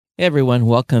Hey everyone,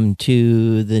 welcome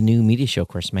to the new media show. Of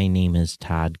course, my name is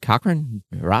Todd Cochran.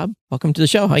 Rob, welcome to the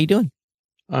show. How you doing?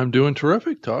 I'm doing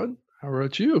terrific, Todd. How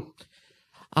about you?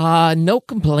 No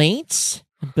complaints,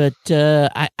 but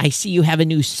I see you have a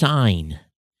new sign.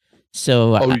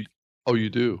 So you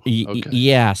do? Okay.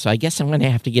 Yeah, so I guess I'm going to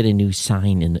have to get a new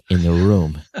sign in the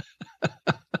room.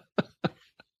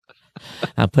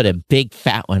 I'll put a big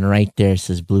fat one right there. It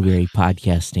says Blueberry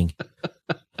Podcasting.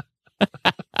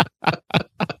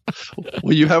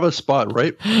 Well, you have a spot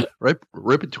right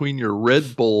between your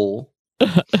Red Bull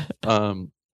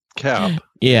cap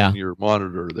and your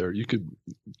monitor there. You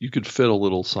could fit a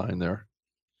little sign there.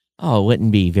 Oh, it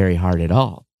wouldn't be very hard at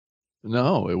all.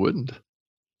 No, it wouldn't.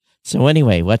 So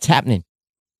anyway, what's happening?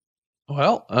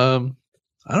 Well,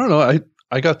 I don't know.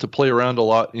 I got to play around a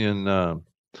lot in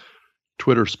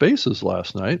Twitter Spaces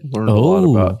last night. Learned a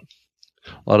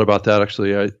lot about that.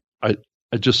 Actually, I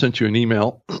just sent you an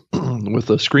email with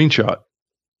a screenshot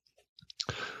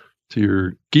to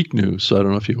your Geek News. So I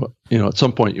don't know if you at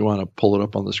some point you want to pull it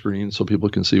up on the screen so people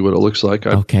can see what it looks like.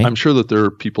 I'm sure that there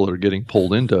are people that are getting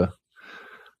pulled into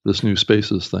this new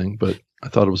Spaces thing, but I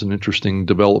thought it was an interesting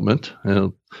development.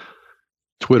 And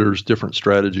Twitter's different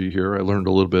strategy here. I learned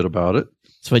a little bit about it.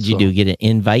 So what'd you do? Get an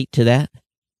invite to that?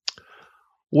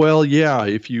 Well, yeah,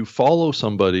 if you follow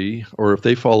somebody or if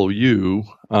they follow you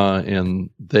and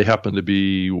they happen to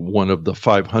be one of the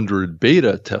 500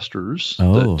 beta testers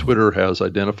that Twitter has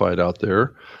identified out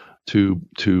there to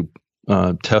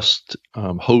test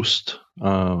host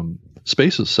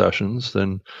Spaces sessions,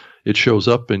 then it shows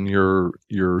up in your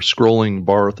scrolling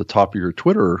bar at the top of your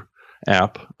Twitter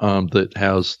app that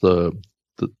has the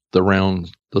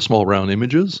small round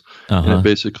images. And it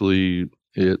basically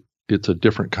it's a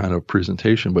different kind of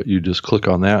presentation, but you just click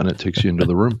on that and it takes you into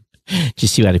the room. Did you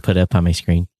see what I put up on my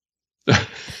screen? But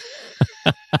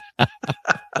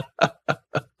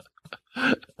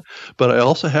I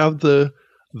also have the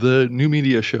new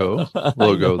media show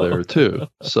logo there too.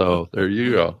 So there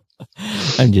you go.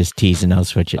 I'm just teasing. I'll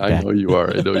switch it back. I know you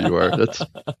are.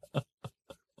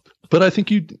 But I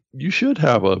think you should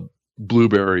have a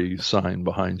Blueberry sign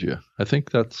behind you. I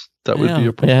think that would be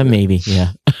appropriate. Yeah, maybe.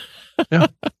 Yeah. Yeah.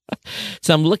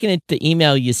 So I'm looking at the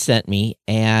email you sent me,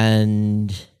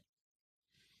 and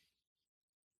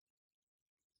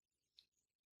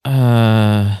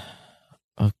okay,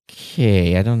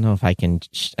 I don't know if I can.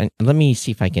 Let me see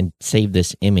if I can save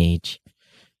this image,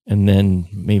 and then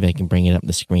maybe I can bring it up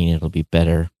the screen. It'll be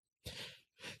better.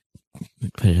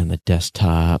 Put it on the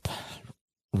desktop.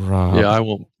 Rob. Yeah, I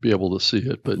won't be able to see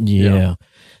it, but yeah.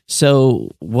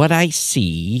 So what I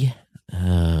see.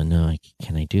 No,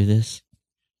 can I do this?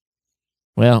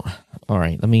 Well, all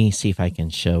right, let me see if I can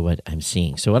show what I'm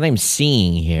seeing. So what I'm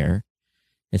seeing here,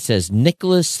 it says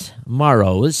Nicholas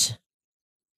Morrows,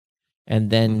 and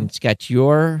then it's got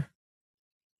your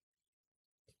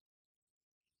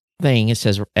thing. It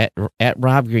says at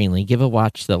Rob Greenlee, give a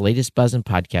watch the latest Buzzin'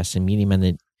 podcast and meet him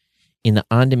in the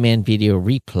on-demand video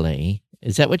replay.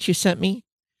 Is that what you sent me?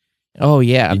 Oh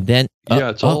yeah, and then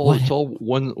it's all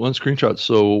one screenshot.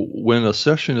 So when a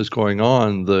session is going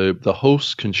on, the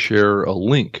host can share a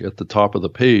link at the top of the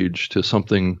page to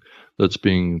something that's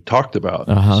being talked about.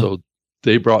 So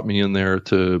they brought me in there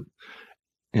to,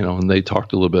 and they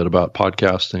talked a little bit about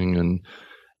podcasting,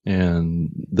 and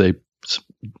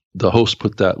the host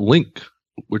put that link,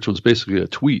 which was basically a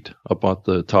tweet, up at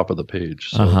the top of the page.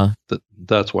 So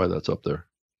that's why that's up there.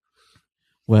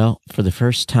 Well, for the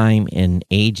first time in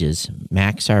ages,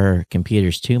 Macs are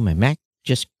computers too. My Mac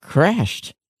just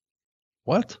crashed.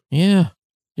 What? Yeah,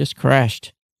 just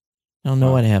crashed. I don't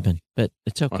know what happened, but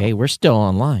it's okay. We're still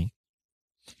online.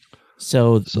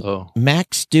 So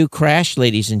Macs do crash,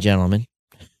 ladies and gentlemen.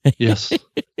 Yes.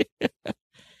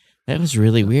 That was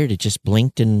really weird. It just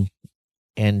blinked and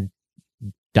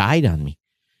died on me.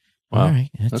 Wow. All right,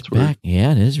 that's back. Weird.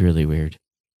 Yeah, it is really weird.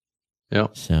 Yeah.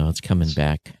 So it's coming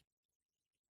back.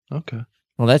 Okay.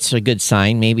 Well, that's a good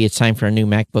sign. Maybe it's time for a new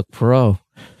MacBook Pro.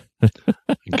 I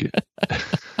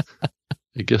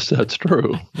guess that's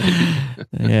true.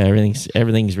 Yeah,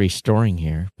 everything's restoring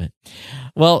here. But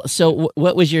so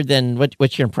what was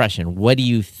what's your impression? What do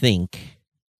you think?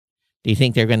 Do you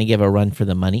think they're going to give a run for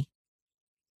the money?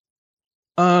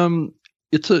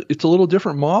 It's a little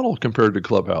different model compared to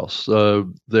Clubhouse.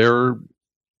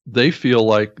 They feel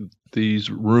like these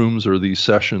rooms or these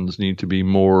sessions need to be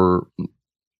more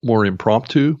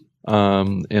impromptu,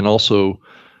 and also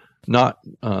not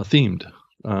themed,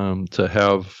 to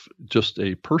have just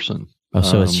a person.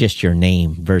 So it's just your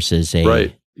name versus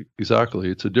a... Exactly.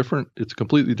 It's a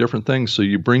completely different thing. So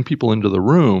you bring people into the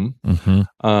room,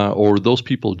 or those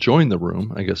people join the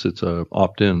room. I guess it's a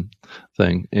opt-in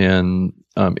thing, and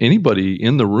anybody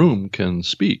in the room can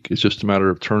speak. It's just a matter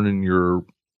of turning your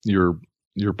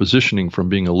positioning from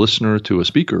being a listener to a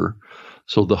speaker,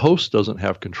 so the host doesn't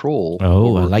have control.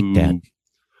 Oh, I like that.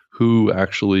 Who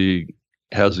actually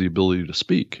has the ability to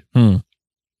speak?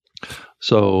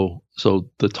 So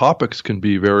the topics can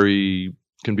be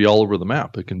all over the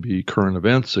map. It can be current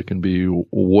events. It can be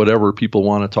whatever people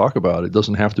want to talk about. It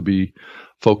doesn't have to be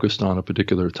focused on a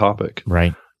particular topic.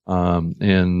 Right.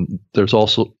 And there's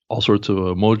also all sorts of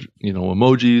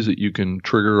emojis that you can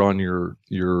trigger on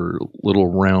your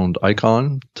little round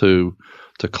icon to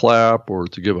clap or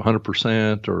to give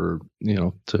 100% or,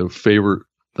 to favorite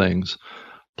things.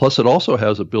 Plus, it also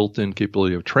has a built-in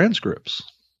capability of transcripts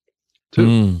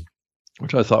too,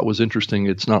 which I thought was interesting.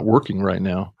 It's not working right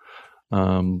now.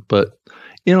 But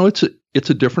it's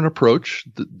a different approach.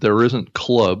 There isn't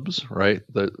clubs, right?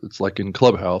 It's like in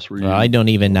Clubhouse. I don't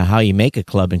even know how you make a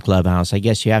club in Clubhouse. I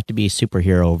guess you have to be a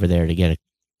superhero over there to get it.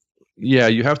 Yeah,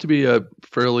 you have to be a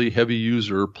fairly heavy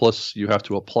user. Plus, you have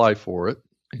to apply for it.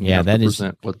 Yeah, that is.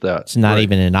 It's not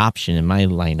even an option in my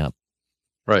lineup.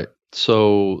 Right.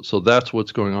 So that's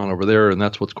what's going on over there, and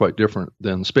that's what's quite different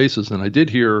than Spaces. And I did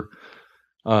hear,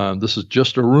 this is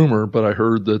just a rumor, but I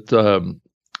heard that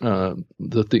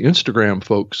that the Instagram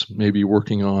folks may be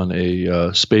working on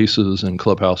a Spaces and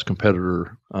Clubhouse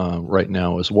competitor right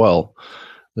now as well.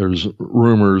 There's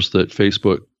rumors that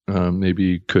Facebook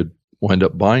maybe could wind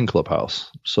up buying Clubhouse.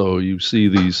 So you see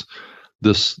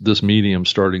this medium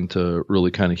starting to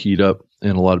really kind of heat up,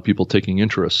 and a lot of people taking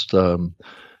interest.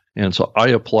 And so I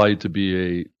applied to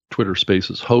be a Twitter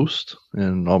Spaces host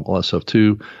and all that stuff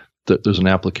too. There's an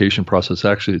application process.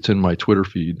 Actually, it's in my Twitter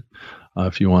feed.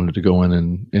 If you wanted to go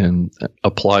in and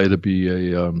apply to be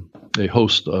a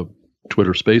host of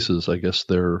Twitter Spaces, I guess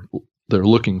they're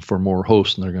looking for more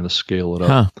hosts and they're going to scale it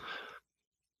up.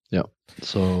 Yeah.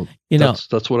 So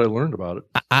that's what I learned about it.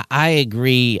 I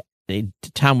agree.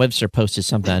 Tom Webster posted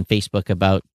something on Facebook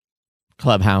about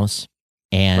Clubhouse,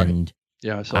 and right.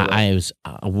 Yeah, I saw that. I was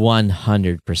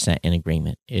 100% in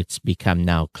agreement. It's become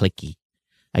now cliquey.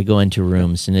 I go into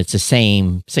rooms and it's the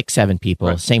same 6-7 people,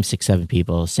 right. Same 6-7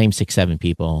 people, same 6-7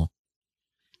 people.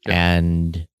 Yeah.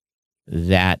 And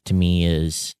that to me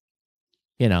is,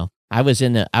 I was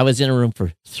in a room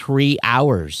for 3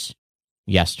 hours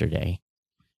yesterday.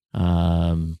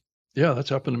 Yeah, that's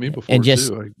happened to me before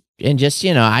too.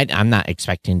 I'm not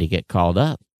expecting to get called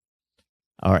up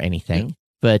or anything,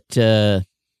 but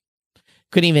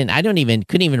couldn't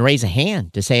even raise a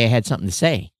hand to say I had something to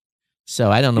say.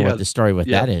 So I don't know what the story with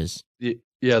that is.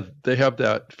 Yeah, they have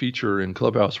that feature in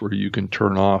Clubhouse where you can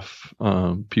turn off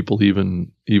people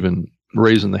even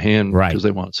raising the hand because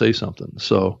they want to say something.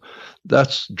 So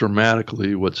that's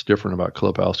dramatically what's different about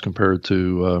Clubhouse compared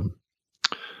to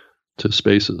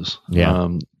Spaces. Yeah.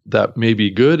 That may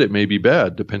be good, it may be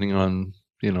bad, depending on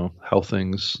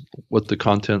what the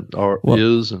content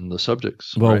is and the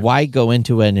subjects. Well, why go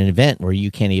into an event where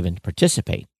you can't even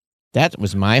participate? That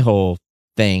was my whole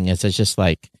thing. It's just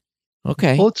like,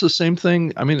 okay. Well, it's the same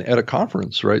thing. I mean, at a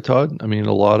conference, right, Todd? I mean,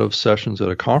 a lot of sessions at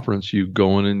a conference, you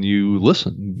go in and you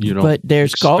listen. But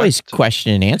there's always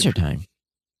question and answer time.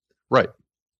 Right.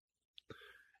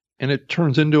 And it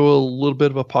turns into a little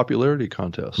bit of a popularity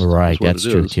contest. Right, that's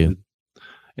true too.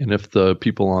 And if the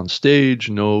people on stage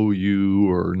know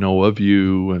you or know of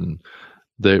you, and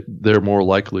they're more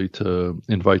likely to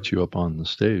invite you up on the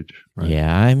stage. Right?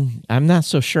 Yeah, I'm not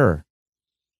so sure.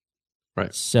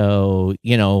 Right. So,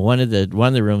 one of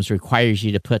the rooms requires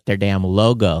you to put their damn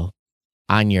logo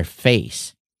on your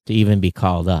face to even be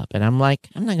called up. And I'm like,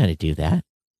 I'm not going to do that.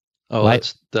 Oh,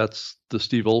 that's the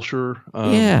Steve Olsher.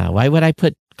 Yeah. Why would I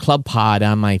put Club Pod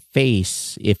on my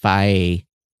face if I...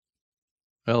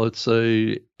 Well, it's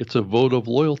a vote of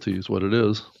loyalty is what it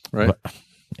is, right?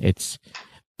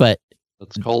 But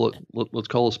let's call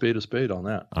a spade on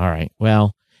that. All right.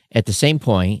 Well, at the same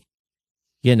point,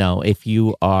 if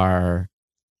you are,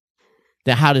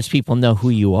 then how does people know who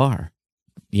you are?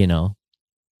 Well,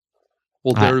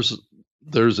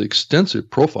 there's extensive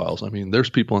profiles. I mean, there's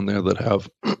people in there that have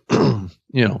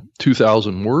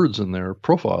 2,000 words in their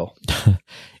profile.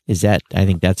 I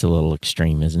think that's a little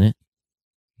extreme, isn't it?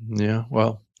 Yeah,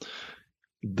 well,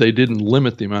 they didn't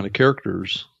limit the amount of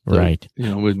characters. Right.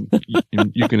 When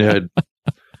you can add,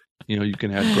 you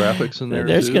can add graphics in there.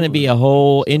 There's going to be a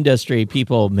whole industry of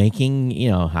people making,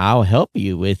 how help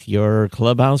you with your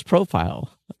Clubhouse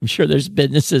profile. I'm sure there's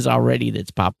businesses already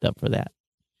that's popped up for that.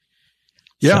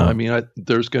 Yeah, so. I mean,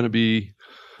 there's going to be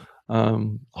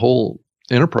whole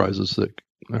enterprises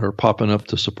are popping up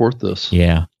to support this.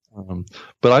 Yeah.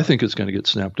 But I think it's going to get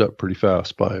snapped up pretty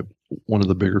fast by one of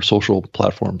the bigger social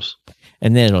platforms.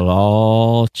 And then it'll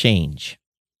all change.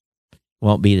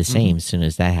 Won't be the same as soon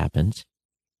as that happens.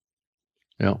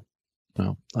 Yeah.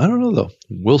 Well, I don't know though.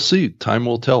 We'll see. Time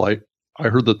will tell. I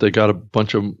heard that they got a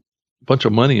bunch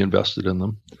of money invested in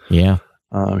them. Yeah.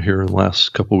 Here in the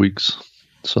last couple of weeks.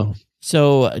 So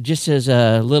just as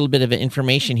a little bit of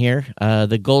information here,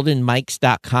 the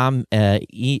goldenmics.com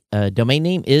domain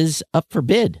name is up for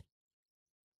bid.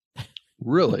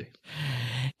 Really?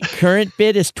 Current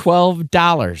bid is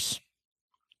 $12.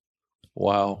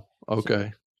 Wow.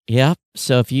 Okay. Yep.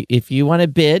 So if you want to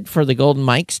bid for the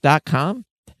goldenmics.com,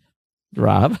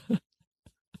 Rob.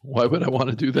 Why would I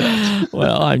want to do that?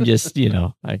 Well, I'm just,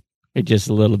 just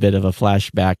a little bit of a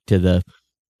flashback to the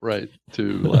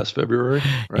to last February.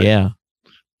 Right? Yeah.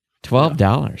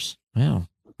 $12. Wow.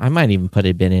 I might even put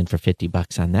a bid in for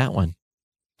 $50 on that one.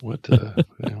 What?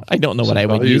 I don't know what I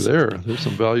would use. There's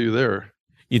some value there.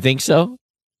 You think so?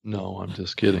 No, I'm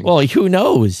just kidding. Well, who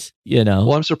knows?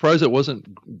 Well, I'm surprised it wasn't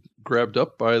grabbed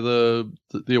up by the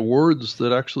awards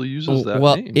that actually uses that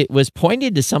name. It was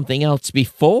pointed to something else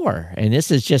before, and this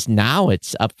is just now.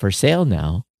 It's up for sale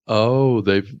now. Oh,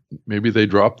 maybe they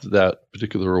dropped that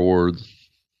particular award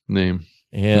name.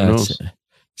 Yeah. Who knows?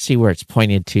 See where it's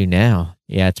pointed to now.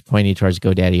 Yeah, it's pointing towards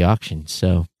GoDaddy auction.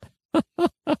 So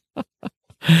I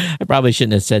probably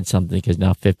shouldn't have said something because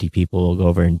now 50 people will go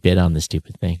over and bid on the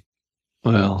stupid thing.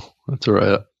 Well, that's all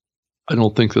right. I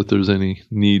don't think that there's any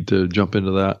need to jump into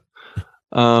that.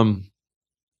 So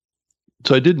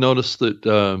I did notice that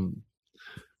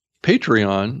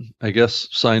Patreon, I guess,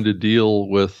 signed a deal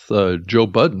with Joe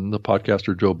Budden, the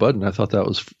podcaster Joe Budden. I thought that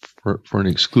was for an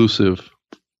exclusive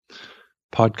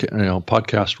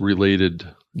podcast related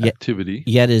activity.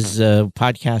 Yet his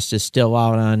podcast is still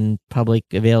out on public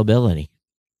availability.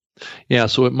 Yeah,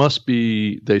 so it must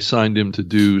be they signed him to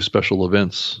do special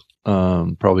events,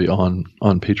 probably on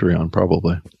Patreon.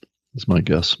 Probably is my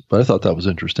guess. But I thought that was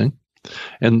interesting,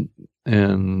 and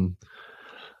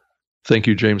thank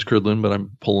you, James Cridlin. But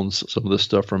I'm pulling some of this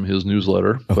stuff from his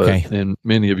newsletter. Okay. And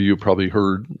many of you probably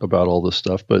heard about all this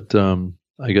stuff. But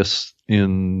I guess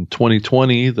in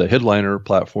 2020, the Headliner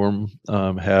platform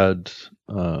had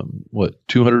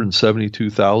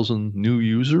 272,000 new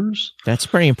users. That's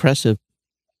pretty impressive.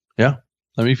 Yeah.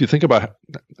 I mean, if you think about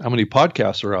how many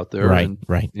podcasts are out there, right.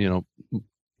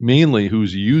 Mainly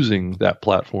who's using that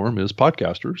platform is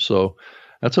podcasters. So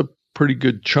that's a pretty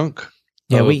good chunk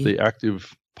of the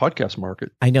active podcast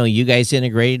market. I know you guys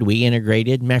integrated, we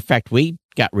integrated. Matter of fact, we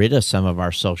got rid of some of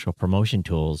our social promotion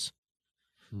tools,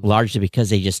 largely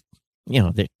because they just,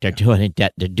 they're doing it.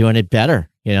 They're doing it better.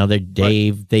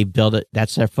 They build it.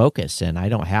 That's their focus, and I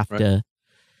don't have to,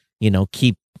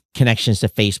 keep connections to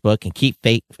Facebook and keep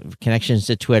fake connections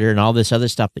to Twitter and all this other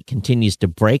stuff that continues to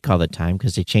break all the time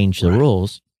because they change the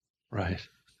rules. Right.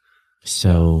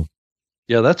 So,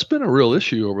 yeah, that's been a real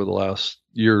issue over the last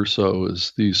year or so.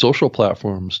 Is the social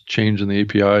platforms changing the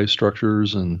API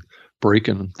structures and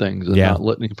breaking things and not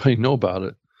letting anybody know about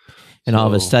it. And all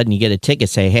of a sudden, you get a ticket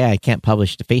say, "Hey, I can't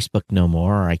publish to Facebook no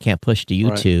more, or I can't push to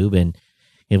YouTube," and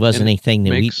it wasn't anything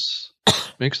that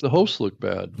makes the host look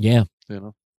bad. Yeah.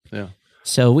 Yeah.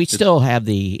 So we still have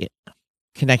the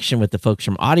connection with the folks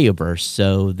from Audioburst.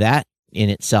 So that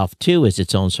in itself, too, is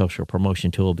its own social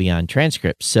promotion tool beyond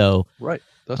transcripts. So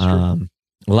that's true.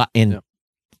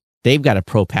 They've got a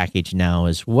pro package now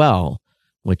as well,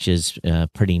 which is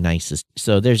pretty nice.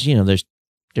 So there's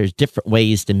different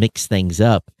ways to mix things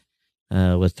up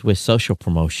with social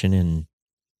promotion. And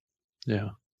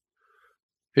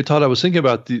hey, Todd, I was thinking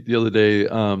about the other day.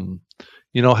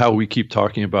 How we keep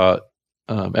talking about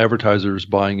advertisers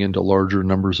buying into larger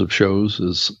numbers of shows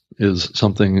is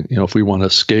something, if we want to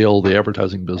scale the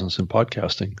advertising business in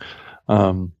podcasting.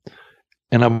 And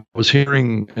I was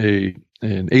hearing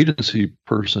an agency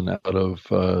person out of,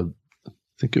 I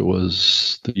think it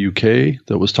was the UK,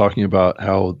 that was talking about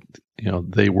how,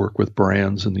 they work with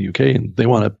brands in the UK and they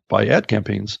want to buy ad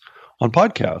campaigns on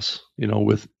podcasts,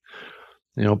 with,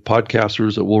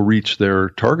 podcasters that will reach their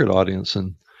target audience,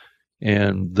 and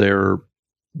their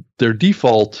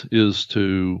default is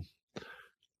to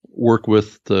work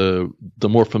with the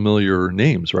more familiar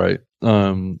names, right?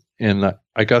 And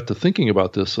I got to thinking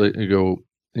about this. I go,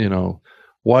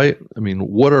 why? I mean,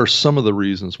 what are some of the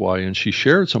reasons why? And she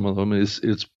shared some of them.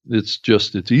 It's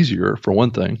easier, for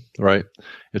one thing, right?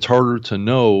 It's harder to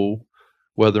know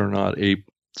whether or not a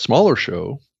smaller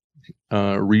show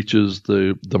reaches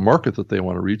the market that they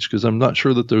want to reach, because I'm not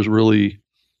sure that there's really.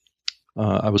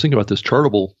 I was thinking about this.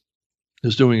 Chartable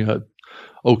is doing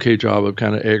okay job of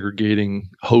kind of aggregating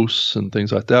hosts and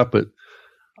things like that. But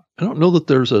I don't know that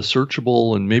there's a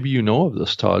searchable, and maybe you know of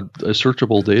this, Todd, a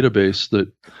searchable database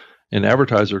that an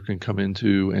advertiser can come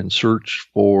into and search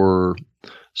for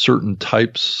certain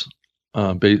types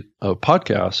of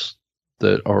podcasts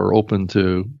that are open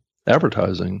to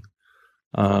advertising,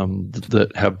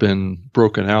 that have been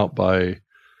broken out by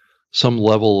some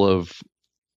level of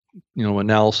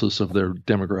analysis of their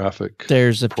demographic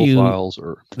profiles.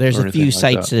 There's a few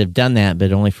sites that have done that,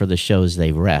 but only for the shows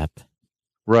they rep.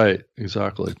 Right,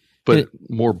 exactly. But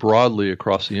more broadly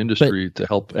across the industry to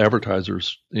help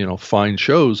advertisers, find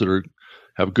shows that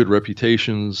have good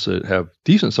reputations, that have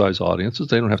decent sized audiences.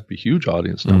 They don't have to be huge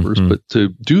audience numbers, but to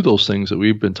do those things that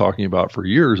we've been talking about for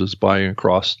years is buying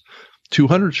across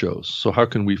 200 shows. So how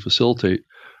can we facilitate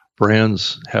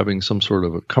brands having some sort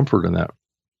of a comfort in that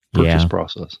purchase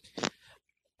process?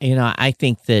 I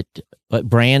think that what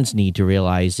brands need to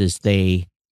realize is they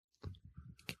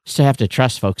still have to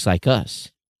trust folks like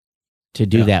us to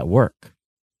do that work.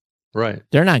 Right.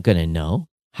 They're not going to know.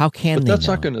 How can they? But that's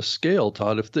not going to scale,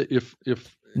 Todd.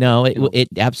 No, it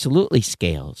absolutely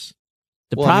scales.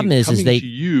 The problem is coming to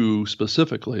you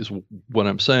specifically is what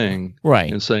I'm saying,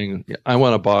 right? And saying I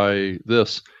want to buy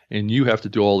this, and you have to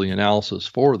do all the analysis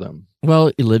for them.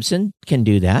 Well, Libsyn can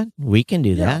do that. We can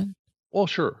do that. Well,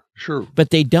 sure, but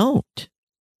they don't.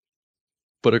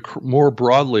 But more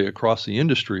broadly across the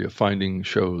industry of finding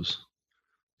shows,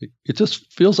 it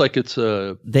just feels like it's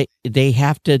a they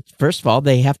have to. First of all,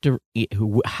 they have to.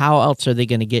 How else are they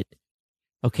going to get?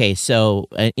 Okay, so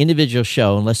an individual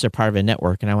show, unless they're part of a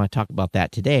network, and I want to talk about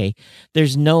that today,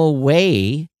 there's no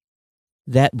way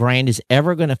that brand is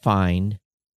ever going to find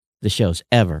the shows,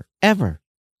 ever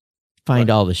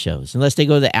find all the shows, unless they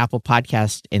go to the Apple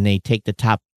Podcast and they take the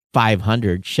top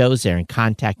 500 shows there and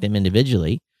contact them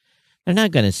individually. They're not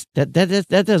going to,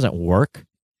 that doesn't work. You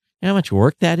know how much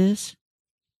work that is?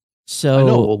 So I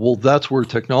know. Well, that's where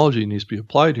technology needs to be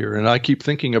applied here. And I keep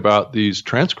thinking about these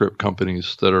transcript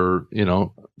companies that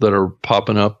are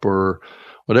popping up or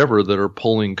whatever, that are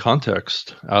pulling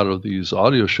context out of these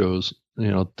audio shows.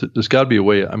 There's got to be a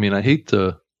way. I mean, I hate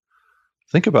to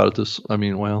think about it.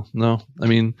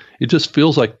 It just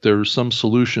feels like there's some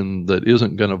solution that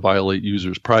isn't going to violate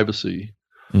users' privacy,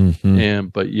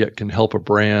 but yet can help a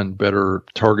brand better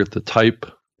target the type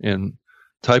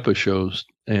of shows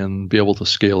and be able to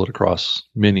scale it across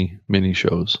many, many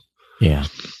shows. Yeah.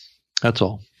 That's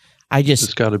all.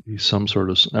 It's got to be some sort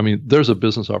of, there's a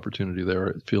business opportunity there,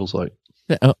 it feels like.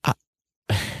 The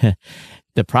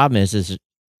problem is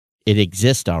it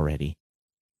exists already.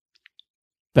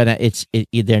 But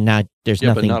they're not, there's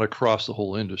nothing. But not across the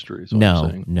whole industry. Is what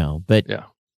I'm saying. No. But yeah.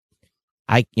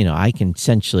 I can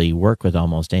essentially work with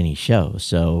almost any show.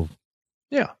 So.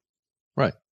 Yeah.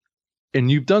 Right. And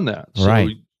you've done that. So right.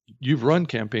 You've run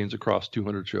campaigns across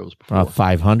 200 shows before.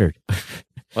 500.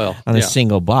 Well, on a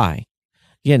single buy,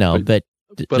 but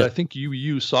I think you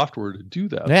use software to do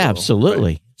that. Yeah,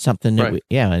 absolutely. Right? Something that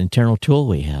an internal tool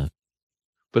we have.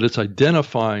 But it's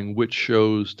identifying which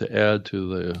shows to add to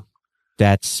the.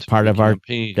 That's part of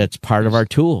campaign. That's part of our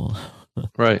tool.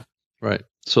 Right.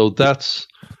 So that's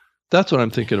what I'm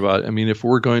thinking about. If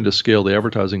we're going to scale the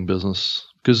advertising business,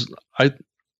 because I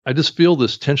just feel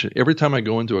this tension every time I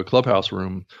go into a Clubhouse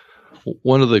room.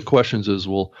 One of the questions is,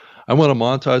 well, I want to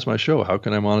monetize my show. How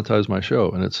can I monetize my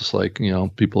show? And it's just like,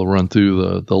 people run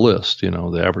through the list,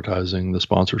 the advertising, the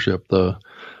sponsorship, the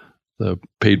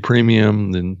paid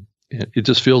premium. And it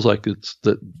just feels like it's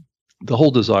the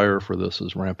whole desire for this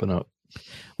is ramping up.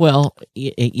 Well,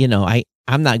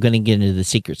 I'm not going to get into the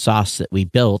secret sauce that we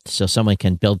built so someone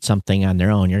can build something on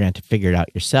their own. You're going to have to figure it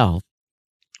out yourself.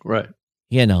 Right.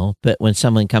 But when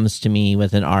someone comes to me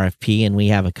with an RFP and we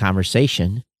have a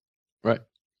conversation, right,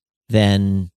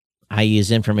 then I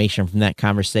use information from that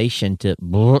conversation to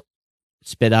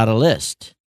spit out a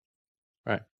list.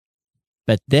 Right.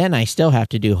 But then I still have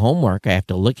to do homework. I have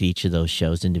to look at each of those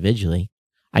shows individually.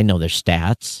 I know their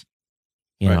stats.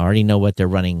 I already know what their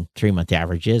running 3-month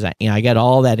average is. I got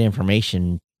all that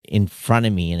information in front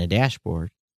of me in a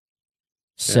dashboard.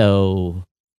 So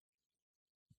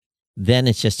then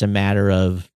it's just a matter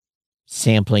of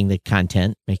sampling the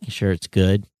content, making sure it's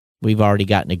good. We've already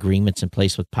gotten agreements in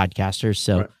place with podcasters.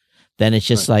 So then it's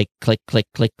just like click, click,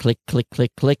 click, click, click,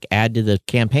 click, click, add to the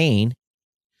campaign.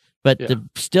 But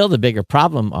still the bigger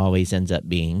problem always ends up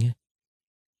being,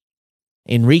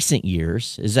 in recent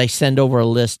years, is I send over a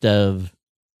list of,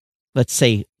 let's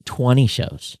say, 20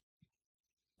 shows,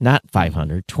 not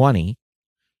 500, 20.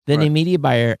 Then a media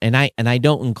buyer, and I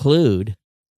don't include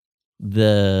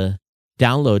the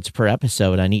downloads per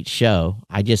episode on each show.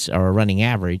 I just, or a running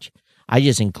average. I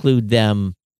just include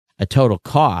them a total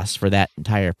cost for that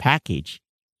entire package.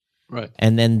 Right.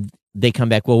 And then they come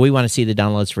back, well, we want to see the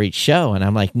downloads for each show. And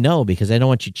I'm like, no, because I don't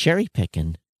want you cherry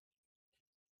picking.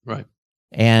 Right.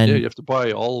 And you have to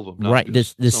buy all of them. Right.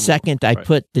 The second I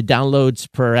put the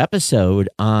downloads per episode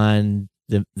on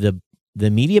the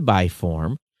media buy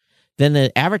form, then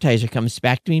the advertiser comes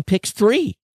back to me and picks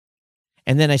 3.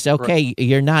 And then I say, okay,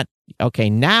 you're not, okay,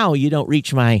 now you don't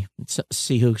reach my,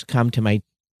 see who's come to my,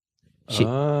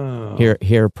 here,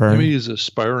 Pern. Maybe he's an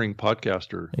aspiring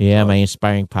podcaster. Yeah, my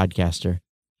aspiring podcaster.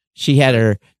 She had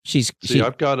her,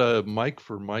 I've got a mic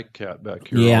for Mike Cat back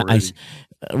here. Yeah,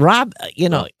 Rob,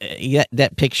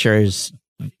 that picture is.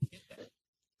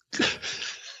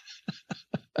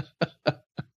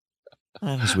 That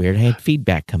was weird. I had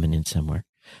feedback coming in somewhere.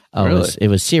 Oh, really? It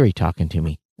was Siri talking to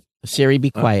me. Siri,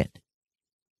 be quiet.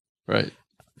 Right.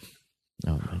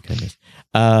 Oh my goodness.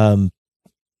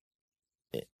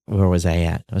 Where was I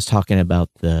at? I was talking about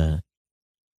so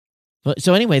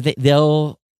anyway,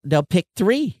 they'll pick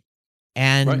 3.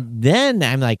 And then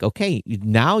I'm like, okay,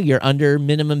 now you're under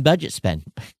minimum budget spend.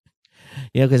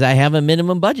 Because I have a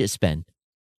minimum budget spend.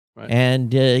 Right. And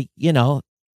then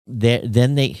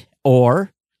they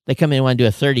come in and want to do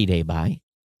a 30-day buy.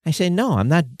 I say, no, I'm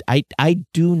not. I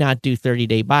do not do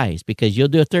 30-day buys, because you'll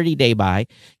do a 30-day buy,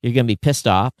 you're going to be pissed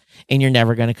off, and you're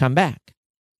never going to come back.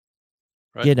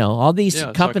 Right. all these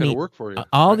companies, not gonna work for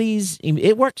you. These,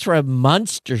 it works for a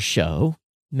monster show,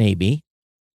 maybe.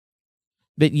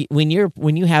 But when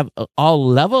you have all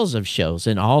levels of shows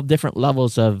and all different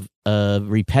levels of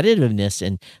repetitiveness,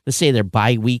 and let's say they're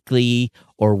bi-weekly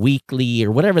or weekly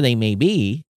or whatever they may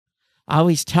be, I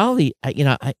always tell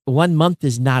 1 month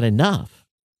is not enough.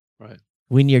 Right.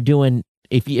 When you're doing,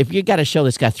 if you got a show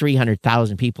that's got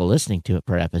 300,000 people listening to it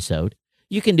per episode,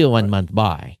 you can do a 1 month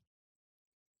buy.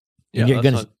 Yeah, that's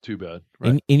not too bad.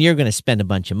 Right. And you're going to spend a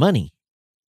bunch of money.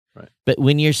 Right. But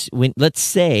when let's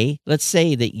say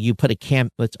that you put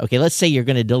let's say you're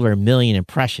going to deliver 1 million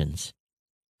impressions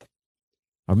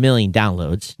or 1 million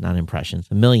downloads, not impressions,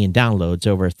 1 million downloads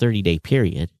over a 30-day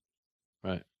period.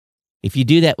 Right. If you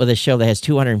do that with a show that has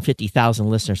 250,000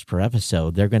 listeners per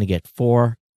episode, they're going to get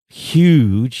 4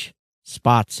 huge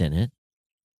spots in it.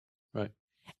 Right.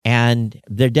 And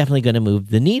they're definitely going to move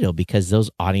the needle, because those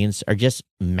audiences are just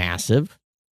massive.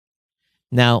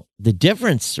 Now, the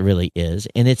difference really is,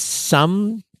 and it's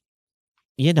some,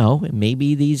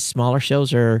 maybe these smaller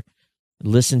shows are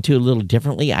listened to a little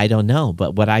differently. I don't know.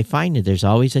 But what I find is there's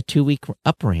always a 2-week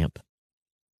up ramp.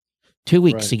 2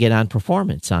 weeks to get on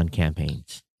performance on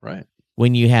campaigns. Right.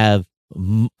 When you have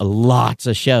lots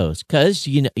of shows, because,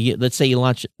 let's say you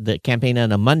launch the campaign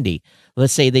on a Monday.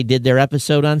 Let's say they did their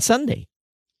episode on Sunday.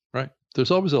 Right.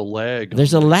 There's always a lag.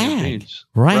 There's a lag. Campaigns.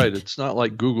 Right. It's not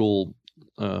like Google,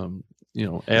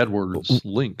 AdWords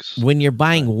links. When you're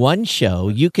buying one show,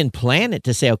 you can plan it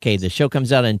to say, okay, the show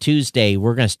comes out on Tuesday.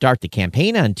 We're going to start the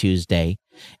campaign on Tuesday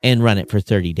and run it for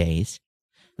 30 days.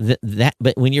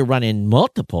 But when you're running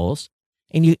multiples,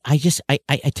 and I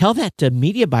tell that to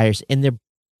media buyers, and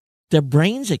their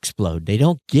brains explode. They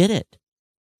don't get it.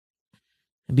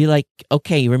 And be like,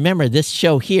 okay, remember this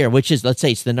show here, which is, let's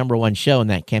say it's the number 1 show in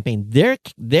that campaign.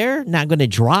 They're not going to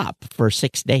drop for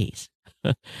 6 days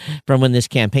from when this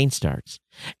campaign starts.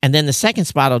 And then the second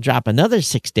spot will drop another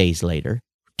 6 days later,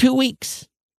 2 weeks.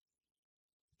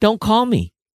 Don't call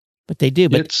me. But they do.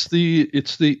 But it's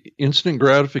the instant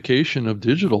gratification of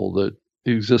digital that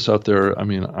exists out there. I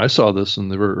mean, I saw this in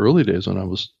the very early days when I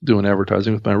was doing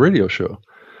advertising with my radio show.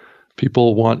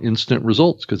 People want instant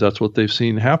results because that's what they've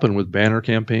seen happen with banner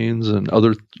campaigns and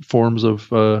other forms of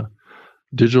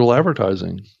digital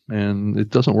advertising. And it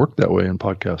doesn't work that way in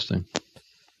podcasting.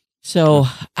 So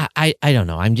I don't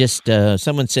know. I'm just,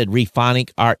 someone said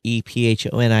Rephonic,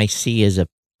 REPHONIC is a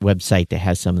website that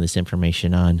has some of this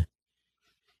information on.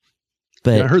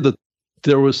 But I heard that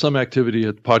there was some activity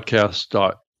at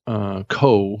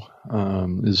podcast.co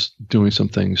is doing some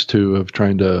things too, of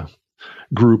trying to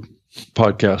group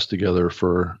podcasts together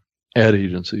for ad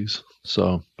agencies.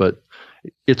 So, but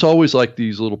it's always like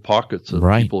these little pockets of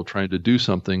people trying to do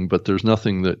something, but there's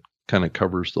nothing that kind of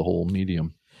covers the whole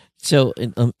medium. So,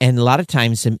 and a lot of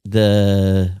times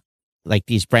like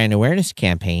these brand awareness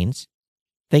campaigns,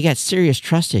 they got serious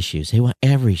trust issues. They want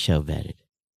every show vetted.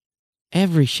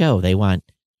 Every show they want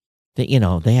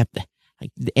that, they have to,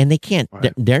 and they can't,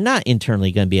 they're not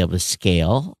internally going to be able to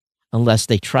scale unless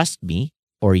they trust me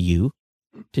or you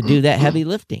to do that heavy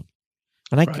lifting.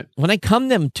 When I come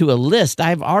them to a list,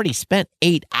 I've already spent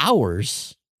 8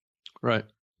 hours. Right.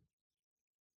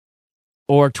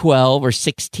 Or 12 or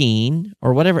 16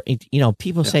 or whatever.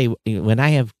 People say when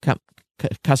I have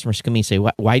customers come to me and say,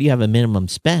 why do you have a minimum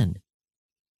spend?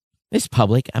 It's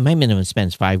public. My minimum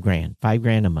spend is $5,000,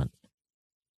 $5,000 a month.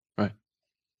 Right.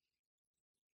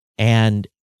 And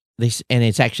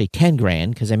it's actually $10,000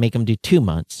 because I make them do 2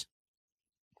 months.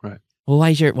 Right. Well,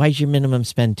 why's your minimum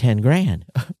spend $10,000?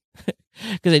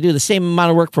 Because I do the same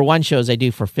amount of work for one show as I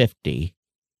do for 50.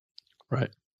 Right.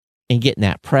 And getting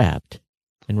that prepped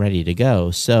and ready to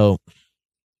go. So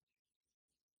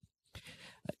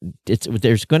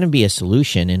there's going to be a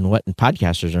solution, and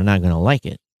podcasters are not going to like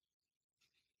it.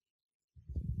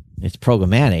 It's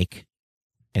programmatic,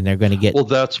 and they're going to get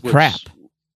crap.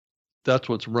 That's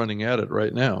what's running at it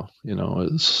right now.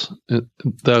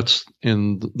 That's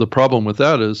and the problem with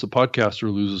that is the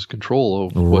podcaster loses control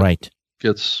of what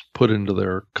gets put into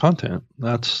their content.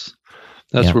 That's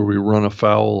where we run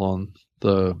afoul on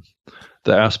the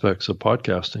aspects of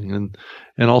podcasting,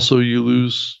 and also you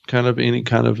lose kind of any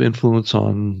kind of influence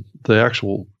on the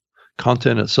actual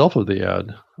content itself of the ad,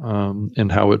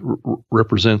 and how it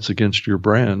represents against your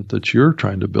brand that you're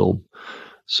trying to build.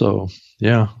 So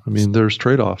yeah, I mean, there's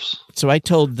trade-offs. So I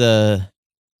told and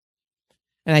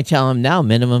I tell them now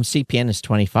minimum CPM is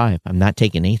 25. I'm not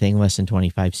taking anything less than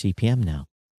 25 CPM now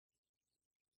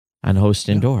on host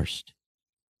endorsed.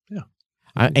 Yeah.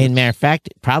 And matter of fact,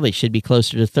 it probably should be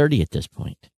closer to 30 at this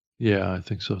point. Yeah, I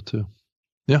think so too.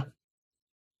 Yeah.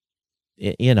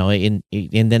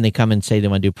 And then they come and say they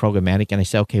want to do programmatic, and I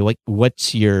say, okay,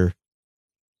 what's your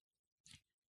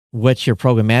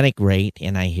programmatic rate?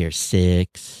 And I hear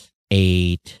 6,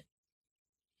 8,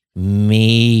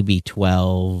 maybe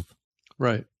 12.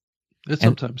 Right. It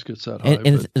sometimes gets that high.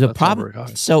 And the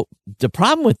problem, so the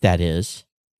problem with that is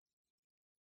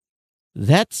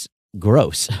that's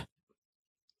gross.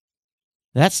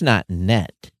 That's not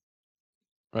net.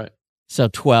 Right. So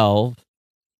 12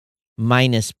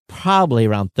 minus probably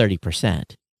around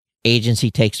 30%.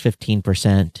 Agency takes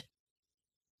 15%.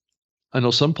 I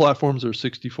know some platforms are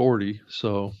 60-40.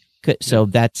 So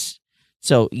that's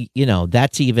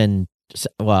even,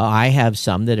 well, I have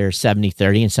some that are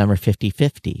 70-30 and some are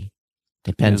 50-50.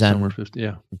 Depends on,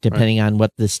 50, depending on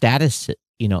what the status,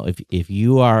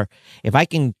 if I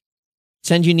can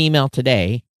send you an email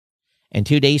today and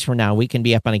 2 days from now, we can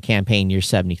be up on a campaign, you're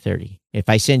 70-30. If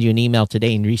I send you an email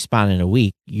today and respond in a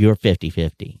week, you're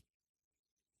 50-50.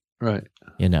 Right.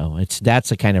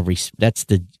 That's a kind of, because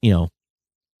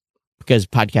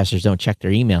podcasters don't check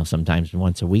their email sometimes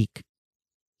once a week.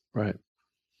 Right.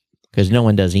 Because no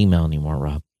one does email anymore,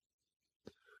 Rob.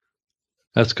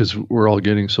 That's because we're all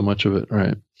getting so much of it,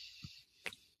 right?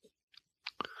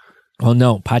 Oh,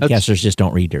 no, podcasters just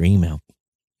don't read their email.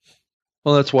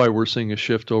 Well, that's why we're seeing a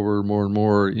shift over more and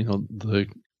more, the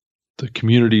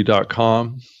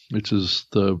community.com, which is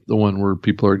the one where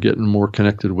people are getting more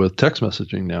connected with text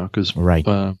messaging now, because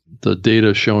the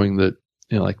data showing that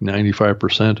like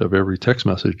 95% of every text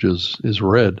message is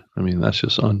read. I mean, that's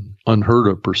just unheard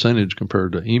of percentage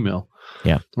compared to email.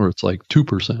 Yeah. Where it's like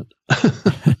 2%.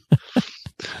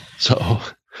 So,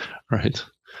 right.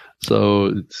 So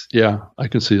it's, I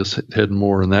can see us heading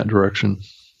more in that direction.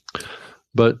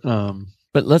 But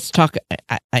let's talk.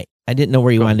 I didn't know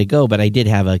where you wanted to go, but I did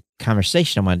have a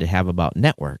conversation I wanted to have about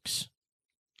networks.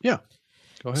 Yeah.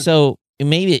 Go ahead. So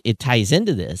maybe it ties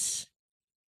into this.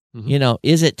 Mm-hmm.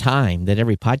 Is it time that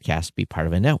every podcast be part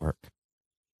of a network?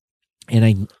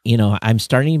 And I'm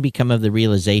starting to become of the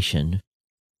realization,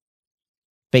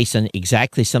 based on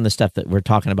exactly some of the stuff that we're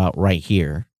talking about right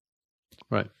here,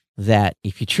 right, that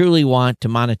if you truly want to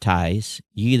monetize,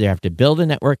 you either have to build a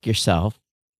network yourself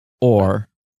or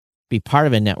be part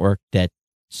of a network that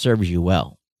serves you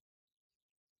well.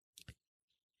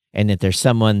 And that there's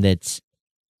someone that's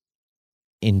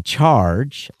in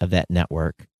charge of that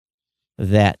network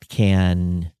that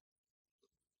can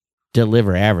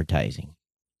deliver advertising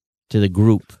to the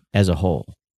group as a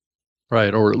whole.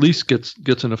 Right, or at least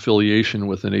gets an affiliation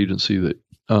with an agency that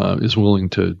is willing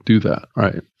to do that.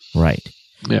 Right. Right.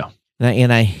 Yeah.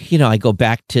 And I go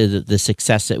back to the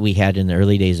success that we had in the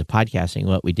early days of podcasting,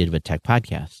 what we did with Tech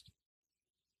Podcast.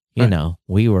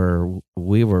 We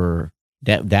were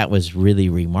that was really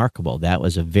remarkable. That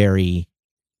was a very,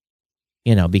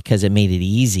 because it made it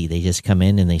easy. They just come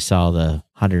in and they saw the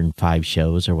 105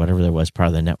 shows or whatever there was part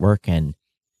of the network, and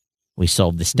we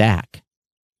sold the stack.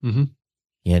 Mm-hmm.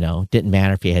 Didn't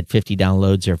matter if you had 50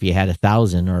 downloads or if you had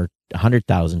 1,000 or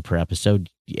 100,000 per episode.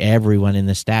 Everyone in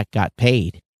the stack got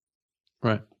paid.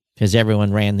 Right. Because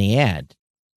everyone ran the ad.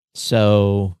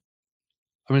 So,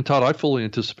 I mean, Todd, I fully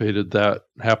anticipated that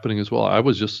happening as well. I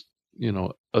was just,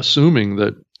 assuming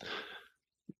that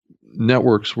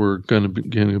networks were going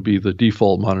to be the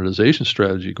default monetization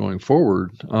strategy going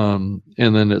forward. And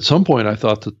then at some point, I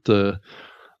thought that the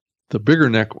bigger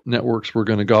networks were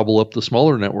going to gobble up the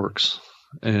smaller networks,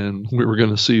 and we were going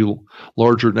to see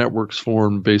larger networks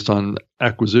form based on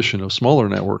acquisition of smaller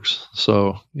networks.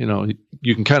 So,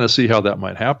 you can kind of see how that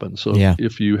might happen. So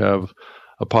if you have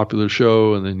a popular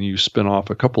show and then you spin off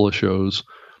a couple of shows,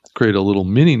 create a little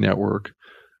mini network,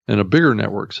 and a bigger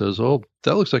network says, "Oh,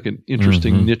 that looks like an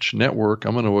interesting niche network.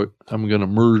 I'm going to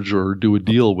merge or do a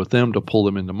deal with them to pull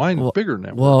them into my bigger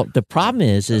network." Well, the problem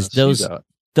is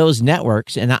those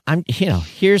networks, and I'm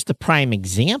here's the prime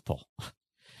example.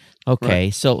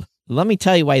 Okay, so let me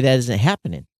tell you why that isn't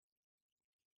happening.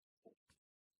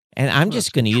 And I'm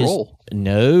just going to use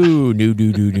no.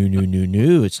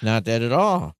 It's not that at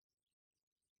all.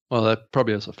 Well, that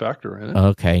probably has a factor in it.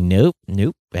 Okay, nope.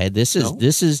 This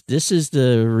is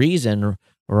the reason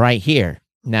right here.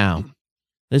 Now,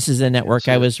 this is the network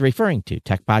I was referring to,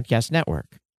 Tech Podcast Network.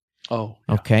 Oh,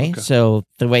 yeah. Okay. So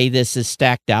the way this is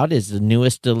stacked out is the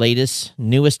newest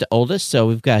to oldest. So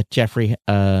we've got Jeffrey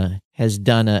has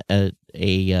done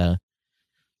a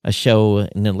show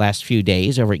in the last few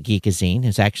days over at Geekazine.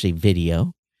 It's actually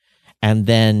video. And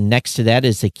then next to that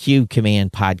is the Cube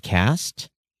Command podcast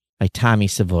by Tommy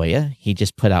Savoya. He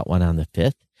just put out one on the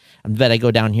 5th. But I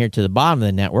go down here to the bottom of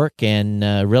the network, and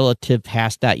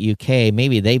RelativePast.uk,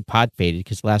 maybe they pod faded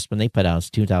because the last one they put out was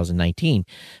 2019.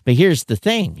 But here's the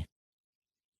thing.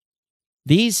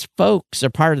 These folks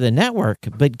are part of the network,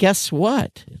 but guess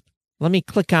what? Let me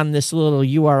click on this little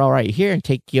URL right here and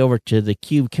take you over to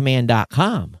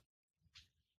thecubecommand.com.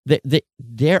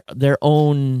 They're their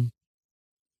own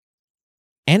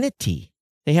entity.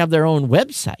 They have their own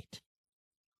website.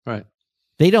 Right.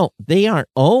 They aren't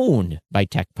owned by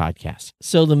Tech Podcasts.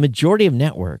 So the majority of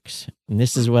networks, and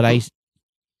this is what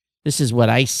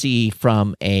I see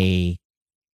from a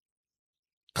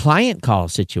client call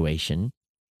situation,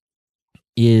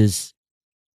 is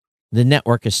the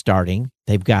network is starting.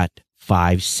 They've got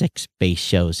 5-6 base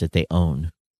shows that they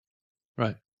own.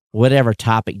 Right. Whatever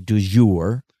topic du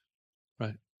jour.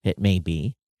 Right. It may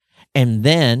be. And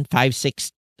then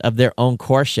 5-6 of their own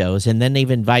core shows, and then they've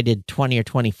invited 20 or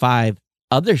 25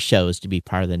 other shows to be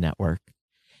part of the network.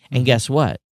 And guess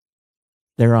what?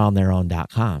 They're on their own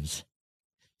 .coms.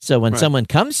 So when someone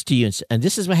comes to you, and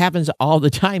this is what happens all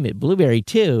the time at Blueberry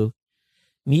too,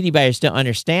 media buyers don't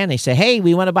understand. They say, "Hey,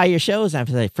 we want to buy your shows." I'm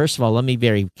like, first of all, let me be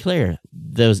very clear.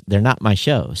 They're not my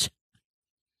shows.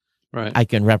 Right. I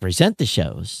can represent the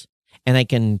shows, and I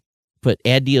can put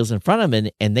ad deals in front of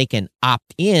them, and they can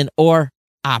opt in or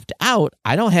opt out.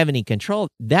 I don't have any control.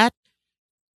 That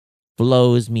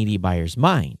blows media buyers'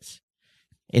 minds.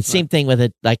 It's same thing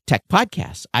with like Tech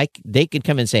Podcasts. They could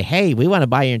come and say, "Hey, we want to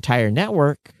buy your entire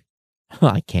network."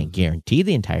 Well, I can't guarantee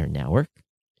the entire network.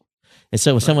 And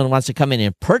so if someone wants to come in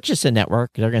and purchase a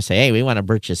network, they're going to say, "Hey, we want to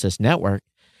purchase this network."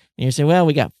 And you say, "Well,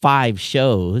 we got 5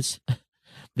 shows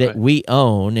that we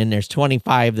own, and there's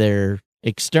 25 that are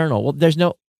external." Well, there's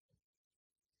no.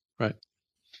 Right.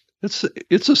 It's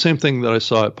the same thing that I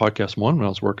saw at Podcast One when I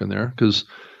was working there, because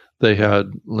they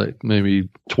had like maybe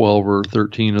 12 or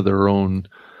 13 of their own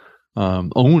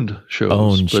owned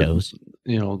shows.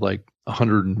 Like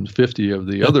 150 of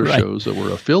the other shows that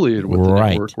were affiliated with the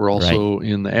network were also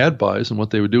in the ad buys. And what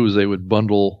they would do is they would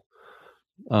bundle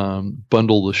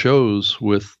the shows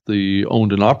with the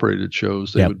owned and operated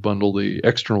shows. They would bundle the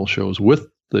external shows with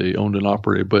the owned and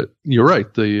operated. But you're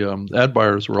right. The ad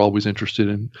buyers were always interested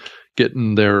in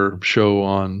getting their show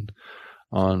on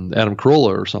Adam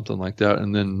Carolla or something like that.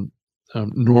 And then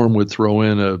Norm would throw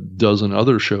in a dozen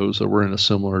other shows that were in a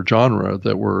similar genre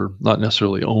that were not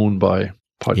necessarily owned by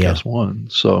Podcast One.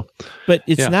 So, but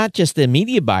it's not just the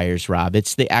media buyers, Rob.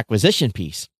 It's the acquisition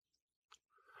piece.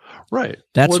 Right.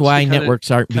 That's why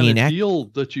networks aren't being deal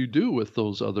that you do with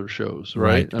those other shows,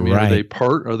 right? I mean, are they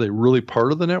really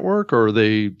part of the network, or are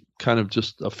they kind of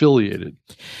just affiliated?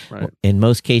 Right. In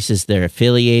most cases, they're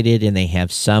affiliated and they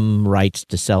have some rights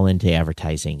to sell into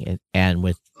advertising and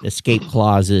with escape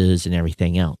clauses and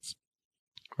everything else.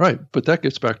 Right. But that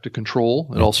gets back to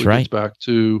control. It also gets back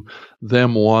to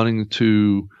them wanting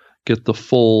to get the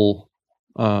full,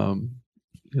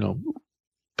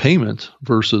 payment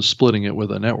versus splitting it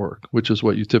with a network, which is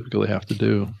what you typically have to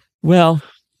do. Well,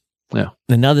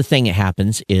 another thing that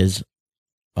happens is,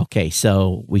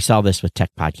 so we saw this with Tech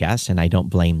Podcasts, and I don't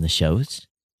blame the shows.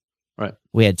 Right.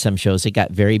 We had some shows that got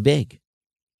very big,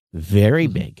 very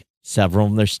big. Several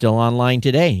of them are still online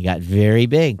today. Got very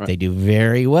big. Right. They do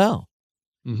very well.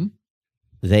 Mm-hmm.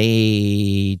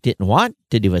 They didn't want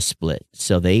to do a split,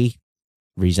 so they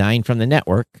resigned from the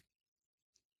network.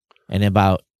 And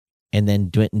about and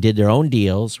then went and did their own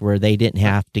deals where they didn't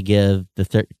have to give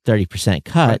the 30%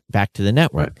 cut back to the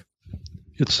network. Right.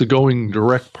 It's the going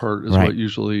direct part is what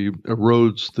usually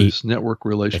erodes this network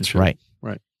relationship. That's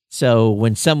right. So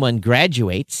when someone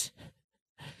graduates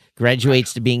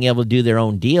to being able to do their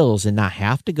own deals and not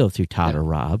have to go through Todd or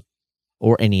Rob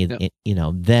or any,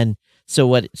 then, so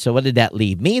what did that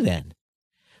leave me then?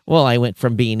 Well, I went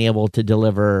from being able to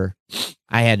deliver,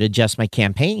 I had to adjust my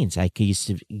campaigns. I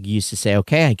used to say,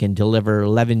 okay, I can deliver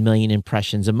 11 million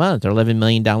impressions a month or 11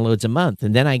 million downloads a month.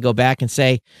 And then I go back and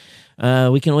say,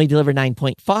 we can only deliver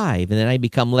 9.5. And then I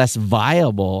become less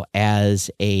viable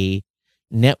as a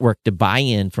network to buy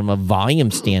in from a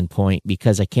volume standpoint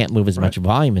because I can't move as much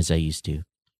volume as I used to.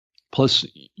 Plus,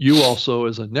 you also,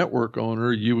 as a network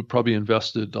owner, you would probably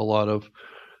invested a lot of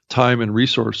time and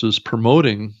resources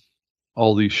promoting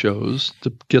all these shows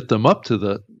to get them up to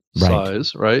the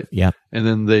size, right? Yeah. And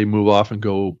then they move off and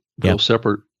go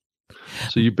separate.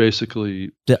 So you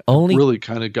basically really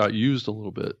kind of got used a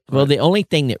little bit. Well, the only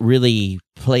thing that really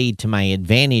played to my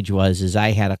advantage was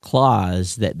I had a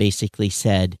clause that basically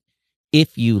said,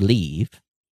 if you leave,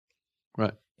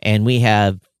 right, and we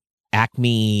have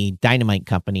Acme Dynamite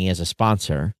Company as a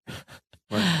sponsor,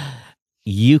 right,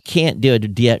 you can't do a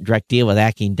direct deal with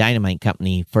Acme Dynamite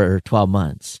Company for 12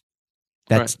 months.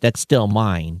 That's still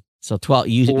mine. So 12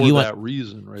 you want that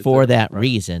reason, right? For there. That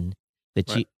reason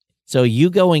that so you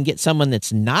go and get someone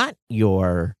that's not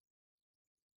your.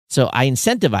 So I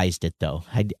incentivized it though.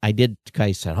 I did.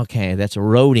 I said, okay, that's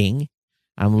eroding.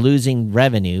 I'm losing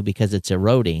revenue because it's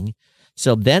eroding.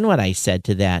 So then what I said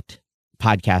to that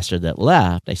podcaster that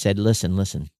left, I said,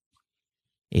 listen,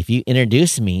 if you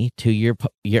introduce me to your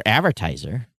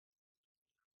advertiser,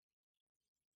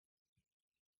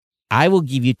 I will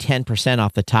give you 10%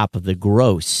 off the top of the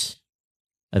gross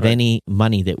of any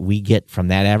money that we get from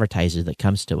that advertiser that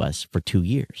comes to us for 2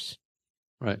 years.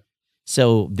 Right.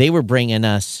 So they were bringing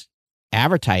us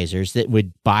advertisers that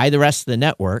would buy the rest of the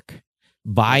network,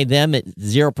 buy them at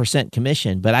 0%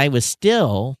 commission, but I was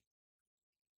still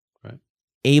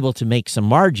able to make some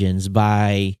margins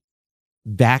by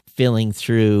backfilling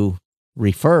through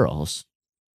referrals.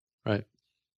 Right.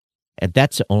 And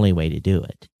that's the only way to do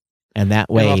it. And that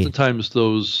way, and oftentimes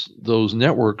those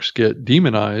networks get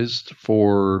demonized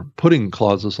for putting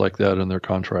clauses like that in their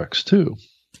contracts too.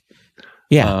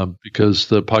 Yeah, because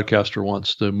the podcaster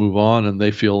wants to move on and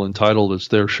they feel entitled. It's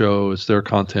their show, it's their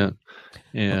content,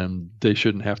 and they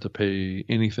shouldn't have to pay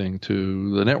anything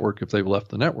to the network if they've left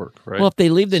the network. Right. Well, if they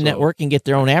leave the network and get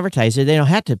their own advertiser, they don't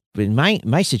have to. In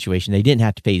my situation, they didn't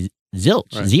have to pay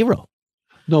zilch, zero.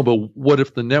 No, but what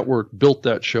if the network built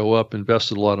that show up,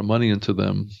 invested a lot of money into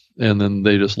them, and then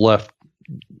they just left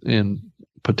and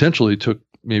potentially took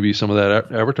maybe some of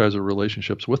that advertiser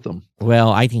relationships with them? Well,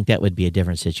 I think that would be a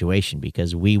different situation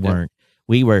because we weren't.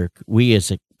 We were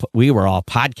all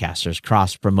podcasters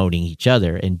cross promoting each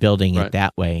other and building it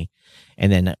that way.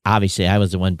 And then obviously I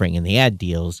was the one bringing the ad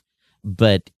deals,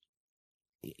 but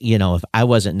if I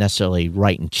wasn't necessarily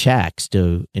writing checks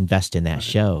to invest in that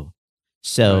show.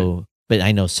 So, but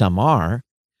I know some are.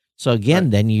 So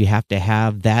again, then you have to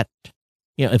have that,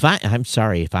 if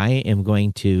I am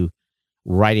going to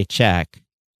write a check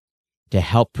to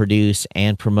help produce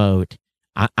and promote,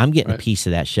 I'm getting a piece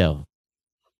of that show.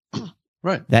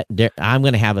 Right. I'm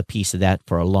going to have a piece of that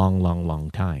for a long, long,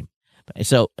 long time.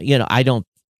 So, I don't,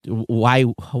 why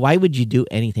would you do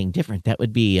anything different? That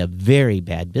would be a very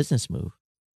bad business move.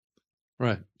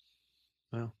 Right.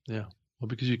 Well, yeah. Well,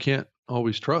 because you can't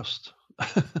always trust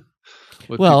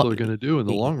what people are going to do in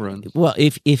the long run. Well,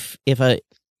 if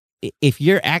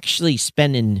you're actually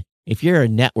spending, if you're a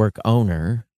network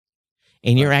owner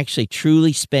and you're actually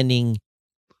truly spending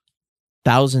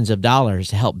thousands of dollars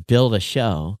to help build a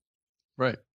show,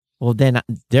 right? Well, then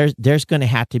there's going to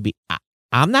have to be.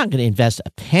 I'm not going to invest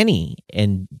a penny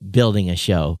in building a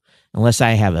show unless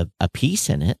I have a piece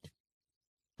in it.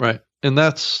 Right, and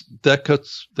that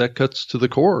cuts to the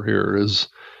core here.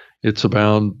 It's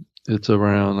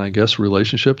around, I guess,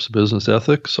 relationships, business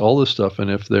ethics, all this stuff. And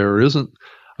if there isn't,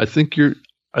 I think you're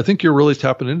really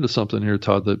tapping into something here,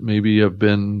 Todd, that maybe have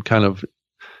been kind of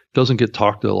doesn't get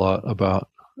talked a lot about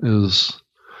is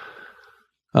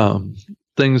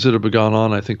things that have gone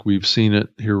on. I think we've seen it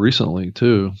here recently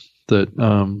too, that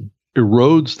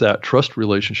erodes that trust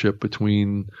relationship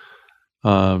between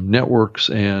networks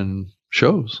and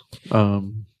shows.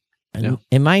 And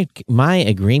my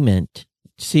agreement.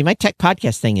 See, my tech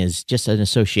podcast thing is just an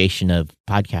association of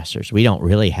podcasters. We don't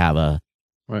really have a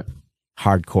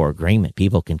hardcore agreement.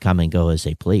 People can come and go as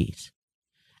they please.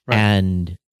 Right.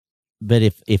 And